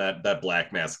was in that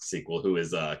Black Mask sequel who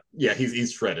is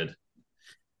he's shredded.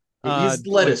 He's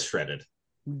lettuce shredded.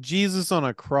 Jesus on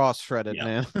a cross shredded,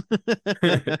 man.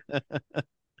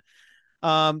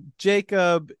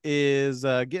 Jacob is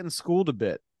getting schooled a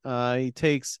bit. He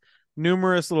takes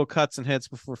numerous little cuts and hits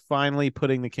before finally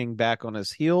putting the king back on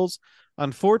his heels.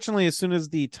 Unfortunately, as soon as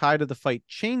the tide of the fight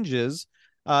changes,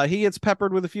 he gets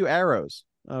peppered with a few arrows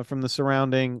from the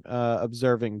surrounding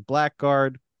observing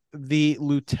Blackguard. The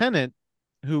lieutenant,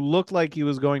 who looked like he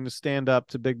was going to stand up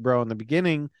to Big Bro in the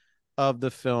beginning of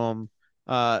the film,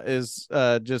 is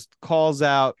just calls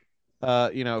out,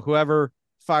 whoever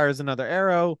fires another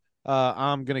arrow,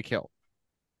 I'm gonna kill.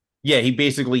 Yeah, he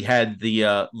basically had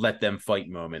the let them fight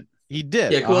moment. He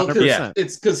did. Yeah, well,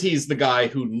 it's because he's the guy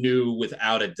who knew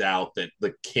without a doubt that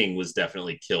the king was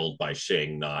definitely killed by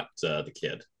Shing, not the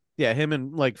kid. Yeah, him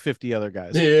and like 50 other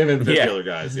guys. Him and 50 other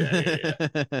guys.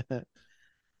 Yeah.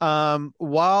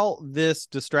 While this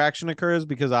distraction occurs,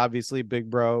 because obviously Big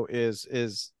Bro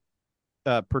is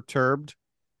perturbed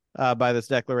by this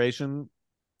declaration,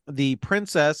 the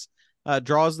princess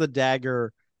draws the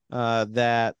dagger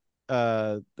that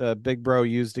Big Bro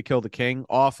used to kill the king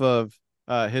off of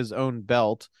his own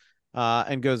belt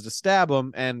and goes to stab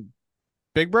him, and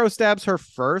Big Bro stabs her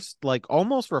first, like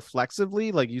almost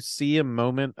reflexively, like you see a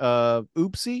moment of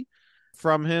oopsie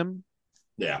from him.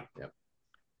 Yeah.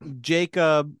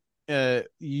 Jacob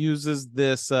uses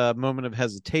this moment of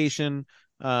hesitation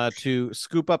to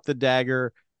scoop up the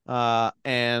dagger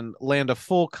and land a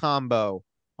full combo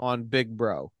on Big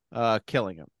Bro,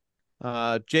 killing him.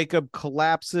 Jacob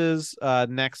collapses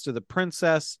next to the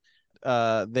princess.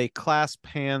 They clasp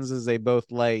hands as they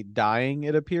both lay dying,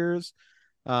 it appears.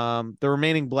 The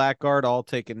remaining Blackguard all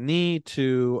take a knee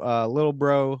to Little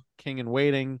Bro, King in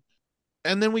Waiting.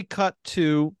 And then we cut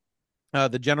to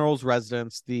the general's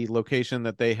residence, the location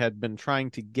that they had been trying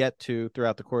to get to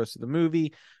throughout the course of the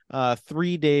movie.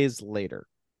 3 days later,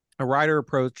 a rider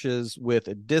approaches with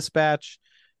a dispatch.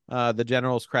 The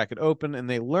generals crack it open, and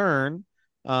they learn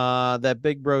that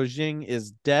Big Bro Jing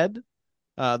is dead.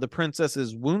 The princess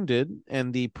is wounded,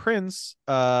 and the prince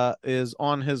is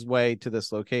on his way to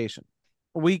this location.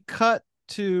 We cut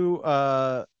to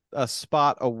a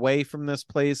spot away from this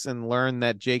place and learn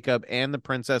that Jacob and the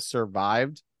princess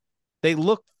survived. They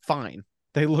look fine.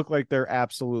 They look like they're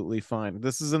absolutely fine.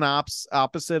 This is an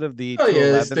opposite of the Oh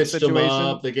yeah, they 211 stitched him situation.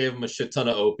 up. They gave him a shit ton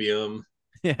of opium.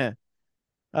 Yeah.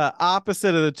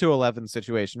 Opposite of the 211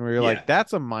 situation where you're Yeah. like,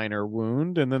 that's a minor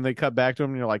wound. And then they cut back to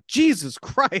him and you're like, Jesus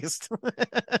Christ.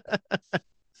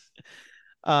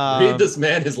 Read this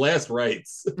man his last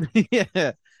rites.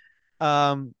 Yeah.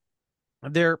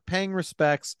 They're paying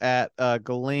respects at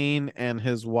Ghislaine and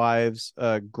his wife's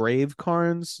grave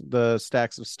cairns, the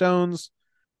stacks of stones.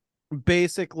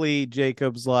 Basically,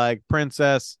 Jacob's like,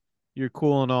 Princess, you're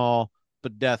cool and all,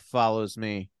 but death follows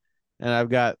me. And I've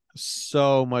got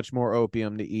so much more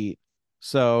opium to eat.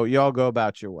 So y'all go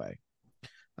about your way.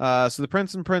 So the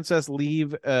prince and princess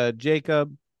leave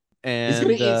Jacob. And he's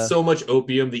gonna eat so much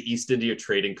opium, the East India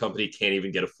Trading Company can't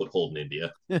even get a foothold in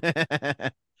India.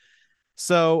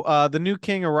 So the new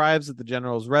king arrives at the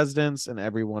general's residence and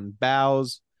everyone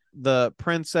bows. The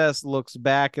princess looks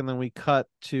back, and then we cut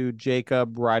to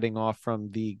Jacob riding off from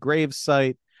the grave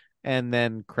site, and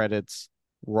then credits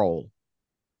roll.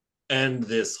 And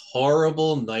this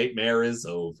horrible nightmare is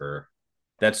over.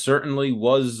 That certainly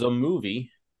was a movie.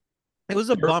 It was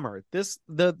a bummer. It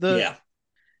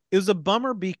was a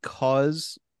bummer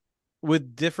because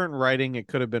with different writing, it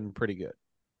could have been pretty good.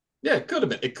 Yeah, it could have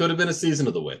been. It could have been a Season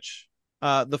of the Witch.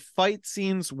 The fight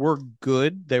scenes were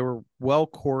good. They were well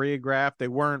choreographed. They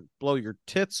weren't blow your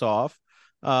tits off,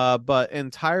 but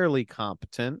entirely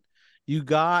competent. You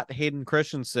got Hayden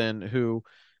Christensen, who,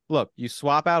 look, you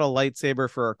swap out a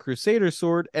lightsaber for a Crusader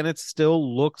sword, and it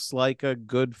still looks like a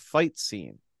good fight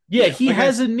scene. Yeah, he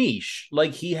has a niche.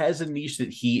 Like, he has a niche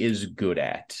that he is good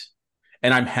at.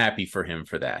 And I'm happy for him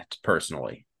for that,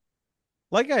 personally.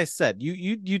 Like I said,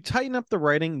 you tighten up the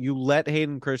writing, you let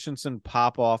Hayden Christensen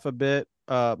pop off a bit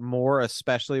more,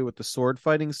 especially with the sword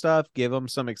fighting stuff. Give him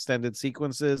some extended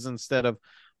sequences instead of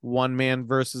one man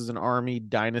versus an army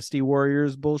dynasty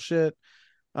warriors bullshit.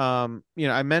 I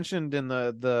mentioned in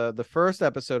the first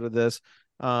episode of this,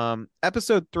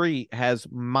 episode 3 has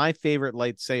my favorite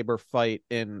lightsaber fight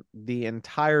in the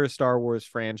entire Star Wars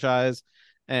franchise.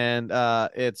 And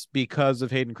it's because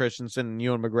of Hayden Christensen and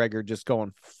Ewan McGregor just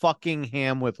going fucking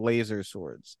ham with laser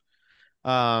swords.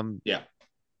 Yeah.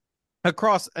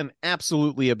 Across an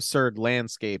absolutely absurd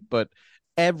landscape, but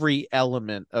every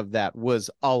element of that was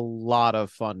a lot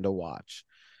of fun to watch.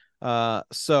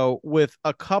 So with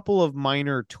a couple of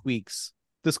minor tweaks,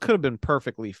 this could have been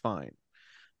perfectly fine.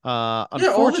 All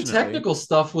the technical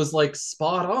stuff was like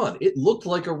spot on. It looked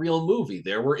like a real movie.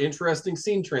 There were interesting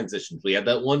scene transitions. We had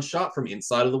that one shot from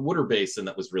inside of the water basin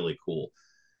that was really cool.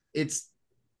 It's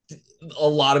a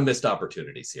lot of missed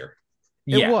opportunities here.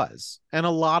 It was. And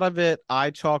a lot of it I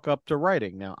chalk up to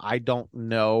writing. Now, I don't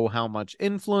know how much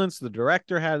influence the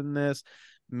director had in this.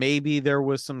 Maybe there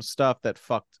was some stuff that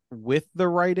fucked with the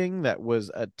writing that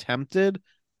was attempted.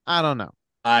 I don't know.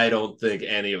 I don't think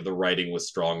any of the writing was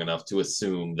strong enough to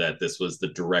assume that this was the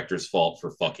director's fault for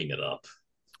fucking it up.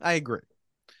 I agree.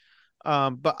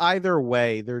 But either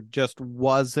way, there just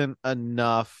wasn't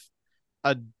enough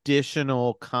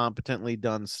additional competently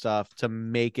done stuff to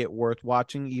make it worth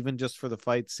watching, even just for the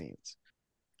fight scenes.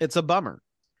 It's a bummer.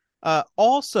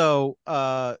 Also,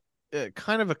 kind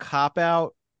of a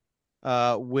cop-out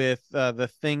with the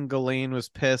thing Ghislaine was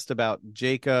pissed about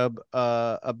Jacob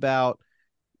about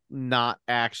not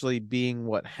actually being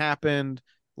what happened.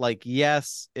 Like,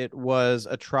 yes, it was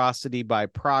atrocity by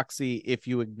proxy if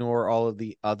you ignore all of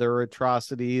the other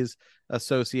atrocities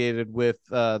associated with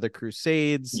the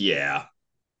Crusades. Yeah.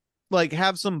 Like,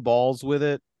 have some balls with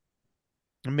it.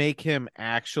 Make him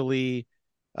actually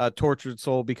a tortured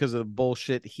soul because of the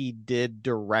bullshit he did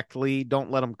directly.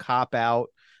 Don't let him cop out,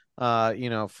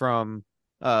 from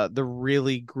the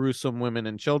really gruesome women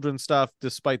and children stuff,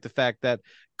 despite the fact that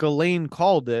Ghislaine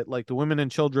called it, like, the women and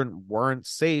children weren't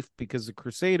safe because the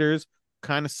Crusaders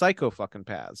kind of psycho fucking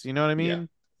paths. You know what I mean?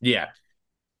 Yeah.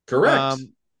 Correct.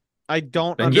 I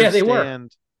don't And understand. they were.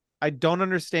 I don't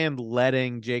understand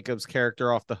letting Jacob's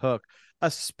character off the hook,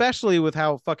 especially with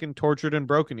how fucking tortured and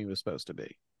broken he was supposed to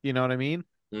be. You know what I mean?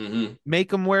 Mm-hmm.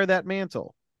 Make him wear that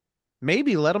mantle.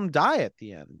 Maybe let him die at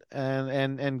the end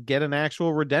and get an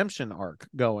actual redemption arc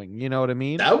going. You know what I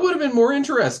mean? That would have been more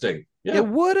interesting. Yeah. It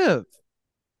would have.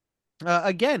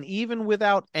 Again, even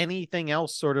without anything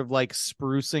else sort of like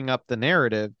sprucing up the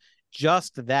narrative,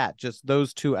 just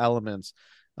those two elements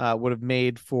would have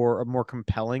made for a more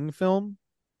compelling film.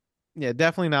 Yeah,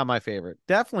 definitely not my favorite.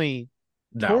 Definitely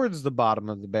No. towards the bottom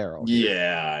of the barrel.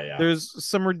 Yeah. There's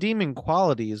some redeeming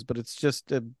qualities, but it's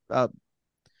just a bottom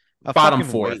fucking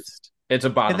fourth. waste. It's a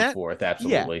bottom And that- fourth,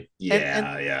 absolutely.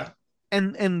 Yeah.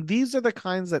 And these are the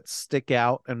kinds that stick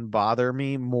out and bother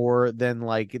me more than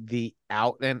like the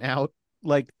out and out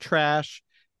like trash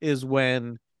is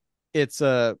when it's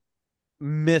a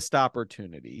missed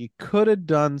opportunity. You could have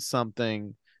done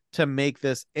something to make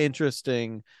this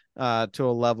interesting to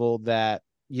a level that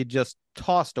you just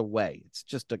tossed away. It's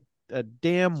just a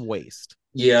damn waste.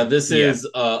 Yeah, this is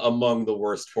among the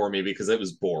worst for me because it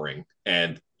was boring.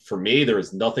 And for me, there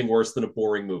is nothing worse than a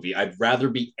boring movie. I'd rather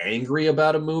be angry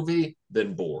about a movie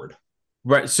than bored.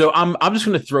 Right. So I'm just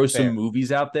going to throw Fair. some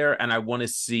movies out there, and I want to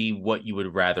see what you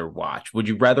would rather watch. Would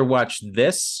you rather watch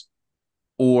this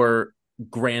or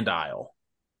Grand Isle?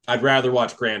 I'd rather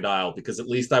watch Grand Isle because at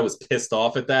least I was pissed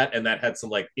off at that, and that had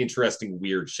some like interesting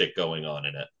weird shit going on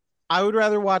in it. I would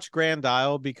rather watch Grand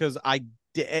Isle because I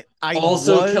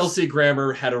Kelsey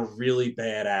Grammer had a really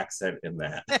bad accent in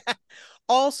that.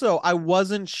 Also, I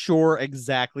wasn't sure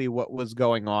exactly what was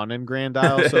going on in Grand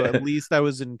Isle, so at least I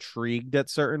was intrigued at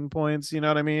certain points. You know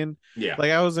what I mean? Yeah.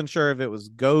 Like I wasn't sure if it was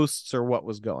ghosts or what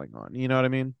was going on. You know what I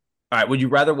mean? All right. Would you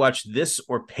rather watch this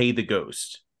or Pay the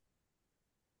Ghost?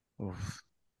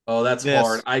 Oh, that's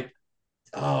hard.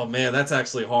 Oh man, that's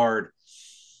actually hard.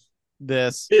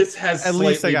 This has at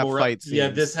least I got more, fight scenes. Yeah,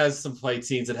 this has some fight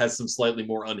scenes. It has some slightly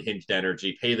more unhinged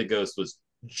energy. Pay the Ghost was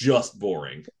just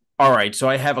boring. All right. So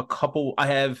I have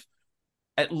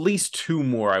at least two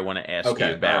more I want to ask you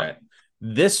about. All right.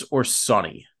 This or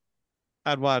Sunny?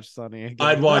 I'd watch Sunny again.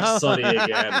 I'd watch Sunny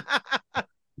again.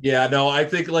 Yeah, no, I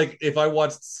think like if I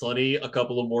watched Sunny a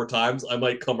couple of more times, I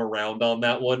might come around on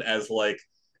that one as like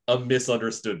a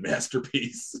misunderstood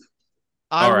masterpiece.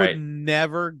 I would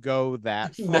never go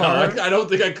that far. No, I don't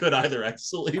think I could either,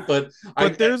 actually. But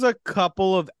there's a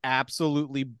couple of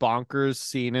absolutely bonkers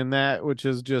scene in that, which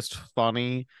is just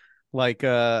funny. Like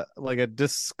a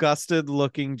disgusted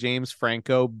looking James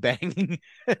Franco banging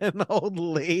an old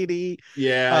lady.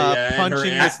 Punching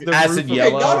the acid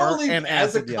yellow. Not only and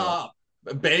as a acid yellow. cop,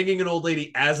 banging an old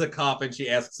lady as a cop, and she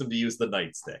asks him to use the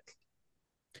nightstick.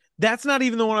 That's not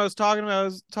even the one I was talking about. I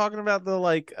was talking about the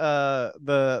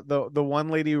the one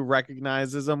lady who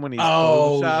recognizes him when he's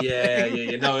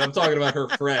yeah. No, I'm talking about her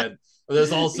friend.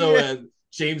 There's also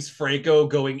James Franco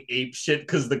going ape shit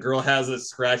because the girl has a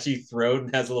scratchy throat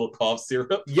and has a little cough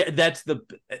syrup. Yeah, that's the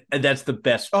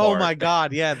best part. Oh my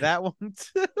god, yeah, that one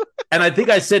too. And I think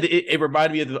I said it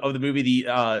reminded me of the movie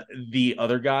the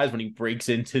Other Guys when he breaks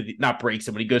into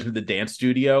when he goes into the dance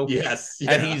studio. Yes,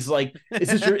 and he's like, is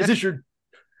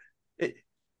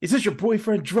this your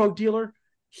boyfriend drug dealer?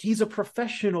 He's a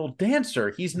professional dancer.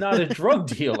 He's not a drug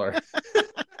dealer.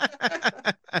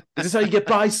 Is this how you get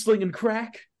by slinging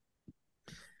crack?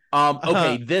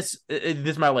 Okay, this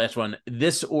is my last one.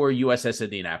 This or USS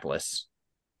Indianapolis?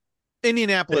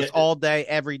 Indianapolis all day,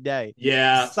 every day.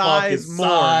 Yeah, size more,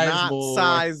 not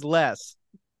size less.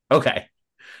 Okay,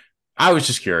 I was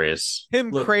just curious.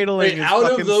 Him cradling his out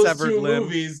fucking of those severed two limb.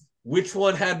 movies, which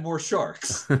one had more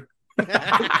sharks?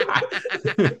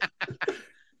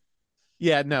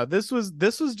 Yeah, no, this was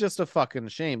just a fucking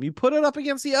shame. You put it up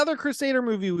against the other Crusader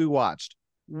movie we watched,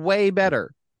 way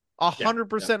better.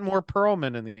 100% more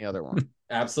Perlman in the other one.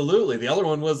 Absolutely. The other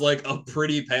one was like a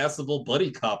pretty passable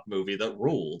buddy cop movie that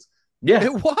ruled. Yeah.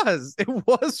 It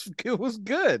was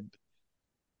good.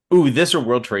 Ooh, this or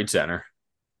World Trade Center?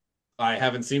 I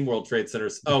haven't seen World Trade Center.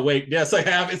 Oh wait, yes I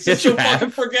have. It's Yes, just so fucking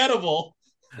forgettable.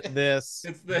 This.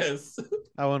 It's this.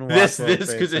 I wouldn't watch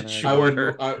this because it's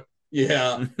shorter.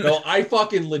 Yeah. No, I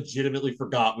fucking legitimately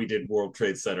forgot we did World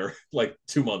Trade Center like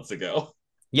 2 months ago.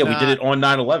 Yeah, we did it on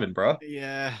 9/11, bro.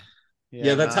 Yeah.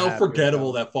 Yeah, that's how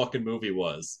forgettable that fucking movie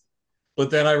was. But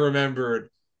then I remembered,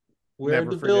 where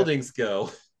the buildings go?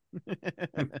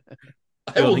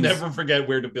 I will never forget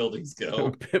where the buildings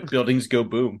go. Buildings go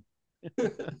boom.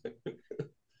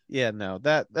 Yeah, no,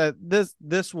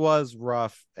 this was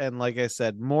rough, and like I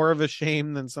said, more of a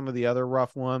shame than some of the other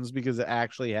rough ones because it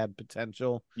actually had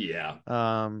potential. Yeah.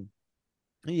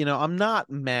 You know, I'm not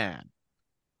mad.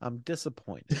 I'm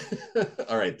disappointed.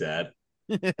 All right, Dad.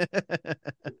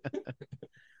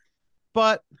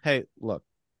 But hey, look,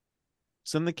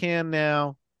 it's in the can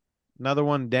now. Another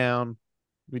one down.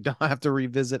 We don't have to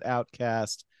revisit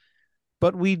Outcast,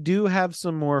 but we do have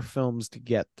some more films to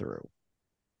get through.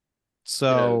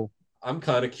 So I'm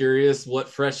kind of curious what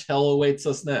fresh hell awaits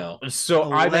us now.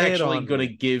 So I'm actually going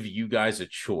to give you guys a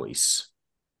choice.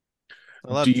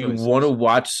 Do you choices. want to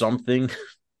watch something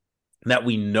that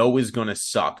we know is going to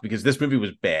suck? Because this movie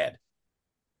was bad.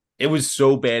 It was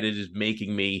so bad it is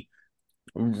making me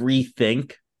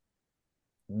rethink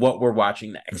what we're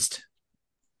watching next.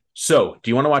 So,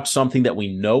 do you want to watch something that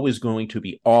we know is going to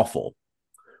be awful?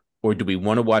 Or do we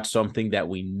want to watch something that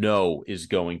we know is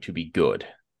going to be good?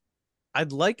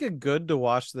 I'd like a good to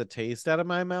wash the taste out of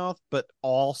my mouth, but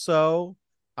also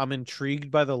I'm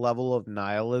intrigued by the level of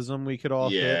nihilism we could all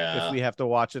hit if we have to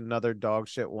watch another dog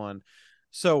shit one.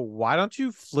 So why don't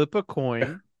you flip a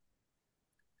coin?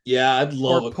 Yeah, I'd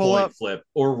love a coin flip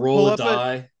or roll a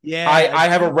die. I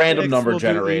have a random number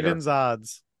generator. Evens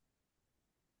odds.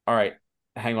 All right,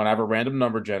 hang on. I have a random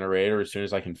number generator as soon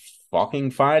as I can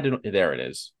fucking find it. There it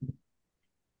is.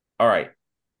 All right.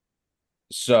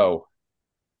 So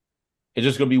it's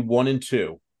just going to be 1 and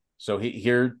 2. So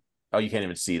here, oh, you can't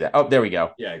even see that. Oh, there we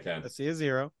go. Yeah, I can. I see a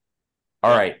 0.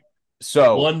 All right.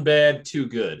 So 1 bad, 2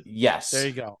 good. Yes. There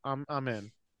you go. I'm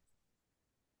in.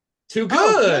 2 good.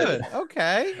 Oh, good.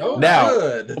 Okay. Oh, now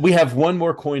good. We have one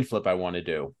more coin flip I want to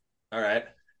do. All right.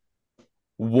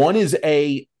 One is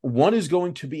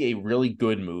going to be a really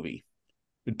good movie.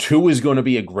 2 is going to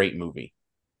be a great movie.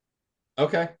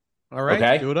 Okay. All right.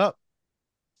 Okay. Do it up.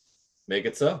 Make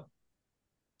it so.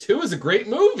 2 is a great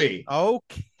movie.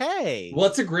 Okay.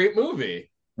 What's a great movie?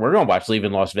 We're going to watch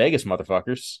Leaving Las Vegas,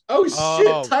 motherfuckers. Oh,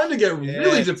 shit. Time to get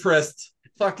really depressed.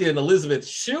 Fucking Elizabeth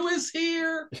Shue is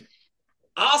here.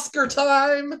 Oscar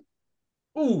time.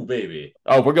 Ooh, baby.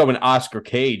 Oh, we're going Oscar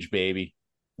Cage, baby.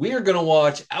 We are going to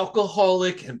watch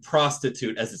Alcoholic and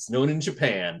Prostitute, as it's known in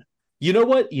Japan. You know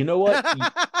what? You know what?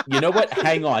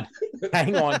 Hang on.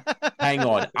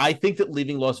 I think that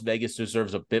Leaving Las Vegas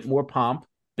deserves a bit more pomp,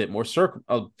 bit more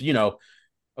a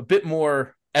bit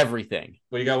more everything.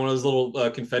 Well, you got one of those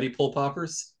little confetti pull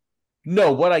poppers?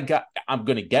 No, what I got, I'm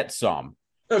going to get some.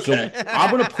 Okay. So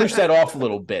I'm going to push that off a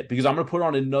little bit because I'm going to put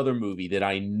on another movie that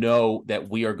I know that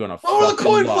we are going to the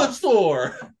coin flip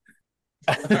store.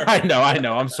 I know.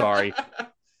 I'm sorry.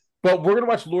 But we're going to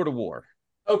watch Lord of War.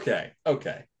 Okay.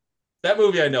 That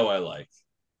movie I know I like.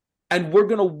 And we're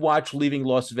going to watch Leaving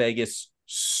Las Vegas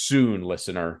soon,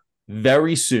 listener.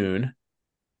 Very soon.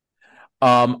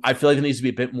 I feel like it needs to be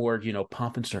a bit more,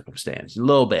 pomp and circumstance. A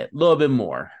little bit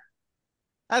more.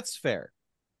 That's fair.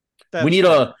 We need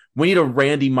a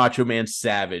Randy Macho Man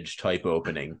Savage type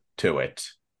opening to it.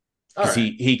 Because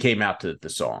he came out to the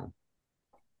song.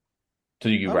 To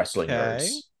you wrestling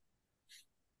nerds.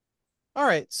 All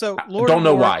right. So Don't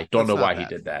know why he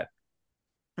did that.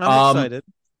 I'm excited.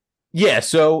 Yeah,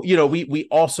 so we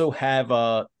also have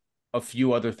a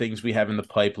few other things we have in the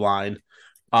pipeline.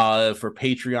 For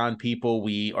Patreon people,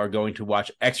 we are going to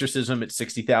watch Exorcism at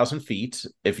 60,000 feet.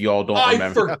 If you all don't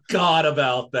remember, I forgot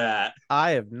about that.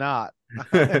 I have not.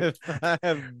 I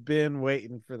have been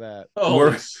waiting for that.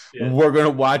 We're going to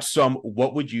watch some.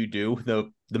 What would you do?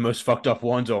 The most fucked up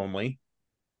ones only.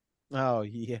 Oh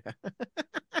yeah.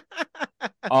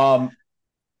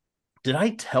 Did I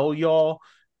tell y'all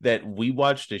that we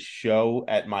watched a show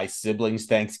at my siblings'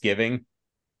 Thanksgiving?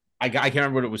 I can't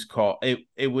remember what it was called.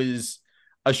 It was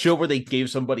a show where they gave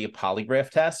somebody a polygraph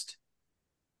test,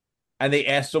 and they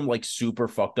asked them like super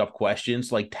fucked up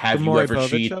questions, like "Have you ever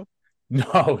cheated?"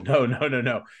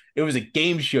 No. It was a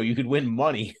game show. You could win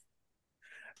money.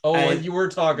 Oh, and you were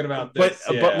talking about this,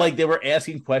 but like they were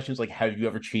asking questions like, "Have you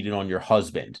ever cheated on your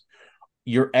husband?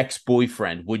 Your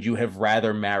ex-boyfriend? Would you have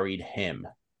rather married him?"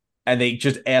 And they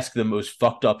just ask the most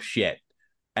fucked up shit.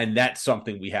 And that's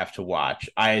something we have to watch.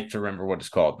 I have to remember what it's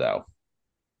called, though.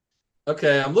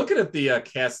 Okay, I'm looking at the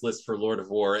cast list for Lord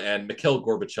of War, and Mikhail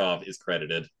Gorbachev is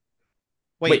credited.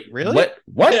 Wait, really?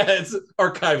 What? Yeah, it's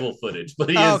archival footage, but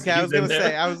he is. Okay, I was going to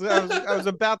say, I was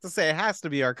about to say it has to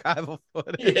be archival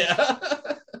footage. Yeah.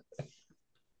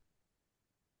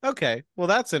 Okay, well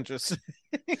that's interesting.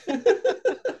 You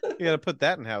got to put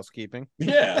that in housekeeping.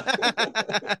 Yeah.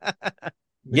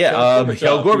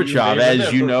 Mikhail Gorbachev,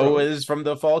 as you know, is from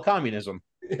the fall of communism.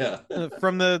 Yeah.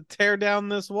 From the tear down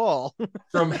this wall.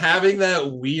 From having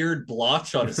that weird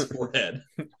blotch on his forehead.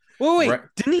 Wait,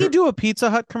 didn't he do a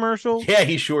Pizza Hut commercial? Yeah,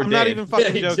 he sure did. I'm not even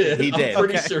fucking joking. He did. I'm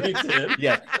pretty sure he did.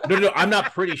 Yeah. No, I'm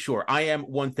not pretty sure. I am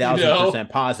 1,000%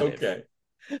 positive. Okay.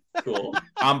 Cool.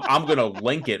 I'm gonna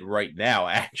link it right now,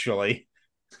 actually.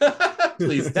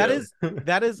 Please do.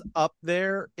 That is up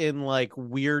there in like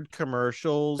weird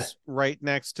commercials right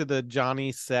next to the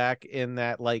Johnny Sack in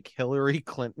that like Hillary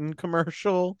Clinton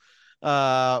commercial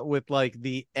with like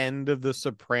the end of The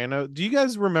Soprano. Do you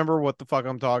guys remember what the fuck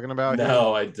I'm talking about?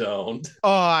 No, I don't.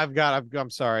 Oh, I'm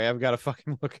sorry. I've got to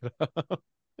fucking look it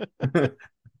up.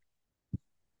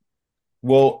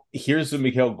 Well, here's the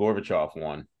Mikhail Gorbachev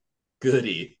one.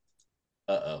 Goody.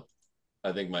 Uh-oh.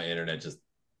 I think my internet just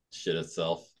shit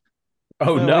itself.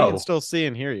 Oh, well, no. We can still see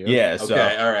and hear you. Yeah.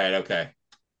 Okay. All right. Okay.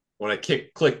 When I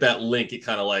click that link, it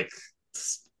kind of like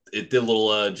it did a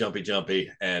little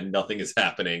jumpy, and nothing is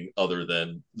happening other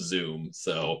than Zoom.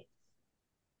 So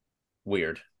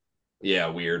weird. Yeah,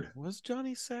 weird. Was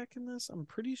Johnny Sack in this? I'm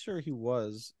pretty sure he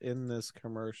was in this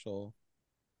commercial.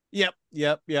 Yep.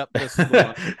 This is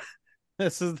the one.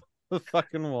 This is the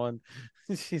fucking one.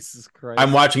 Jesus Christ.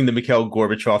 I'm watching the Mikhail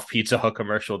Gorbachev Pizza Hut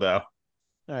commercial, though.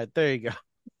 All right, there you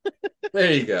go.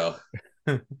 There you go.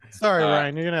 Sorry,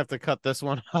 Ryan, you're gonna have to cut this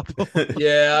one up.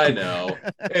 Yeah, I know.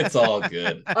 It's all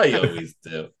good. I always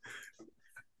do.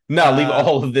 No, leave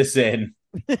all of this in.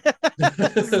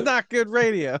 This is not good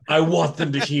radio. I want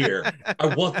them to hear.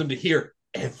 I want them to hear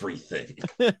everything.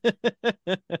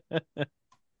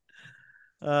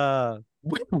 What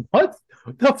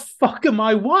the fuck am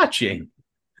I watching?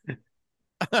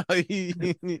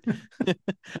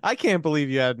 I can't believe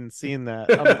you hadn't seen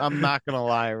that. I'm not gonna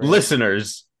lie. Right?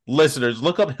 Listeners,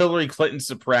 look up Hillary Clinton's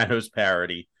Sopranos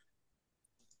parody.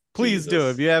 Please do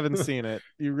if you haven't seen it.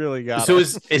 You really got So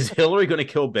it. is Hillary going to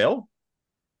kill Bill?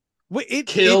 Wait,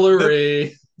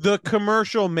 Hillary. The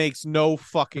commercial makes no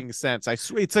fucking sense. I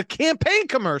swear it's a campaign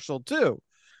commercial too.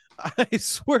 I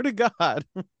swear to God.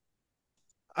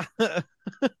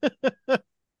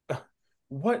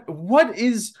 What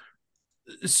is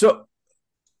the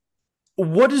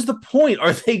point?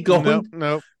 Are they going?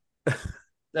 Nope.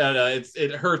 No,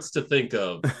 it hurts to think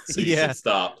of. So you should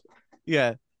stop.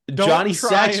 Yeah. Johnny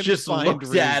Sacks just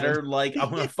looked at her like, I'm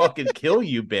gonna fucking kill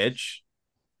you, bitch.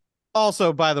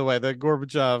 Also, by the way, the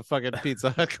Gorbachev fucking Pizza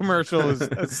Hut commercial is a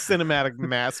cinematic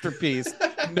masterpiece.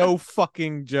 No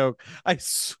fucking joke. I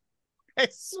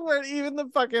swear, even the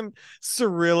fucking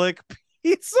Cyrillic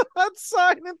Pizza Hut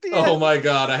sign at the end. Oh my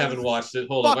God, I haven't watched it.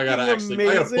 Hold up, I gotta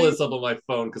pull this up on my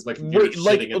phone because my computer's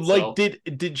shitting itself.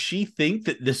 Did she think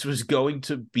that this was going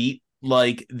to beat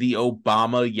like the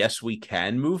Obama Yes We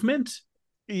Can movement?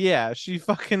 Yeah, she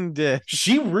fucking did.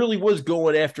 She really was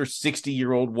going after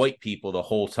 60-year-old white people the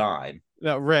whole time.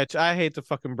 No, Rich, I hate to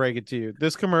fucking break it to you.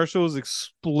 This commercial is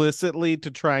explicitly to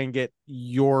try and get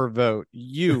your vote.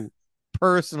 You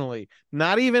personally,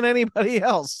 not even anybody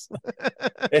else.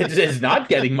 It is not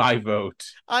getting my vote.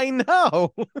 I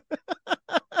know.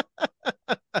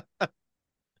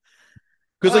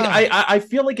 Because I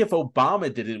feel like if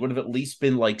Obama did it, it would have at least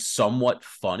been like somewhat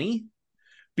funny.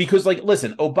 Because, like,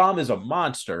 listen, Obama's a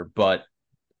monster, but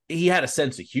he had a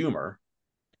sense of humor.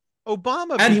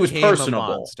 Obama and he was personable.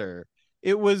 A monster.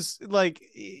 It was like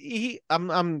I'm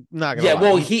not gonna. Yeah, lie.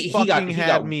 well, he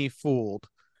had me fooled.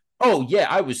 Oh yeah,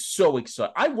 I was so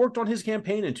excited. I worked on his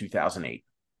campaign in 2008.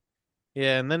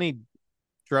 Yeah, and then he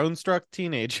drone struck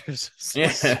teenagers.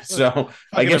 Yeah, so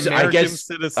I guess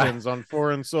citizens on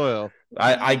foreign soil.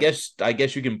 I guess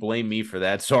you can blame me for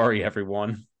that. Sorry,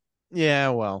 everyone. Yeah,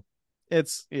 well.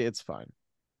 It's fine.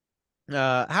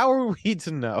 How are we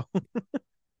to know?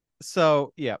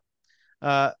 So yeah,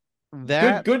 that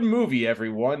good movie,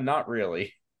 everyone. Not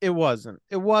really. It wasn't,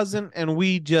 and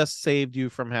we just saved you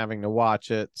from having to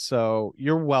watch it. So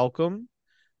you're welcome.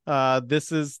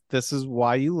 This is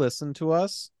why you listen to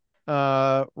us.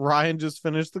 Ryan just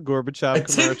finished the Gorbachev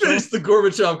commercial. Did finish the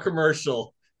Gorbachev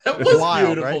commercial. That was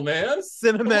wild, beautiful, right? man.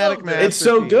 Cinematic masterpiece. It's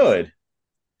so good.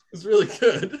 It's really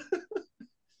good.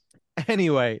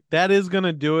 Anyway, that is going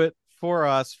to do it for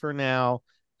us for now.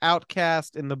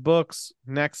 Outcast in the books.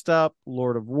 Next up,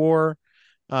 Lord of War.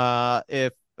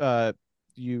 If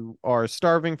you are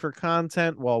starving for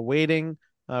content while waiting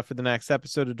for the next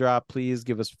episode to drop, please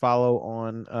give us a follow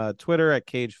on Twitter at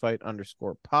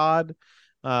cagefight_pod.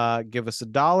 Give us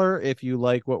 $1 if you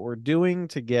like what we're doing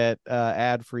to get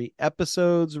ad-free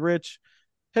episodes. Rich,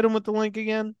 hit them with the link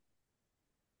again.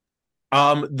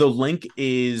 The link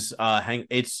is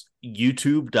it's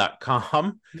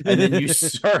youtube.com and then you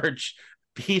search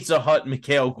Pizza Hut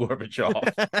Mikhail Gorbachev.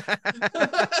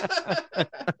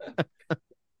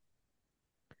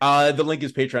 The link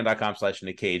is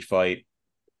patreon.com/NickCageFight.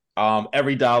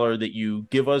 Every $1 that you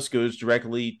give us goes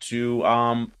directly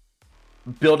to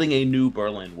building a new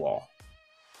Berlin Wall.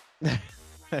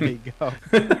 There you go.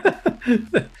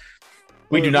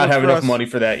 We do not have enough money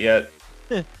for that yet.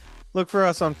 Look for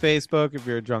us on Facebook if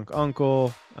you're a drunk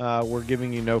uncle. We're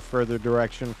giving you no further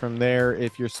direction from there.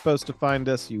 If you're supposed to find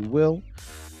us, you will.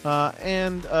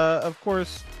 And of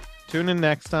course, tune in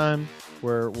next time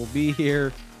where we'll be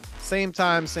here. Same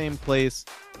time, same place,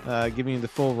 giving you the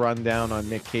full rundown on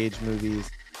Nick Cage movies.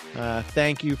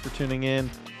 Thank you for tuning in.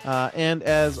 And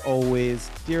as always,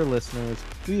 dear listeners,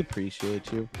 we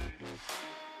appreciate you.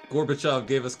 Gorbachev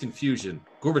gave us confusion.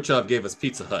 Gorbachev gave us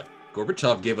Pizza Hut.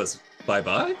 Gorbachev gave us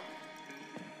bye-bye?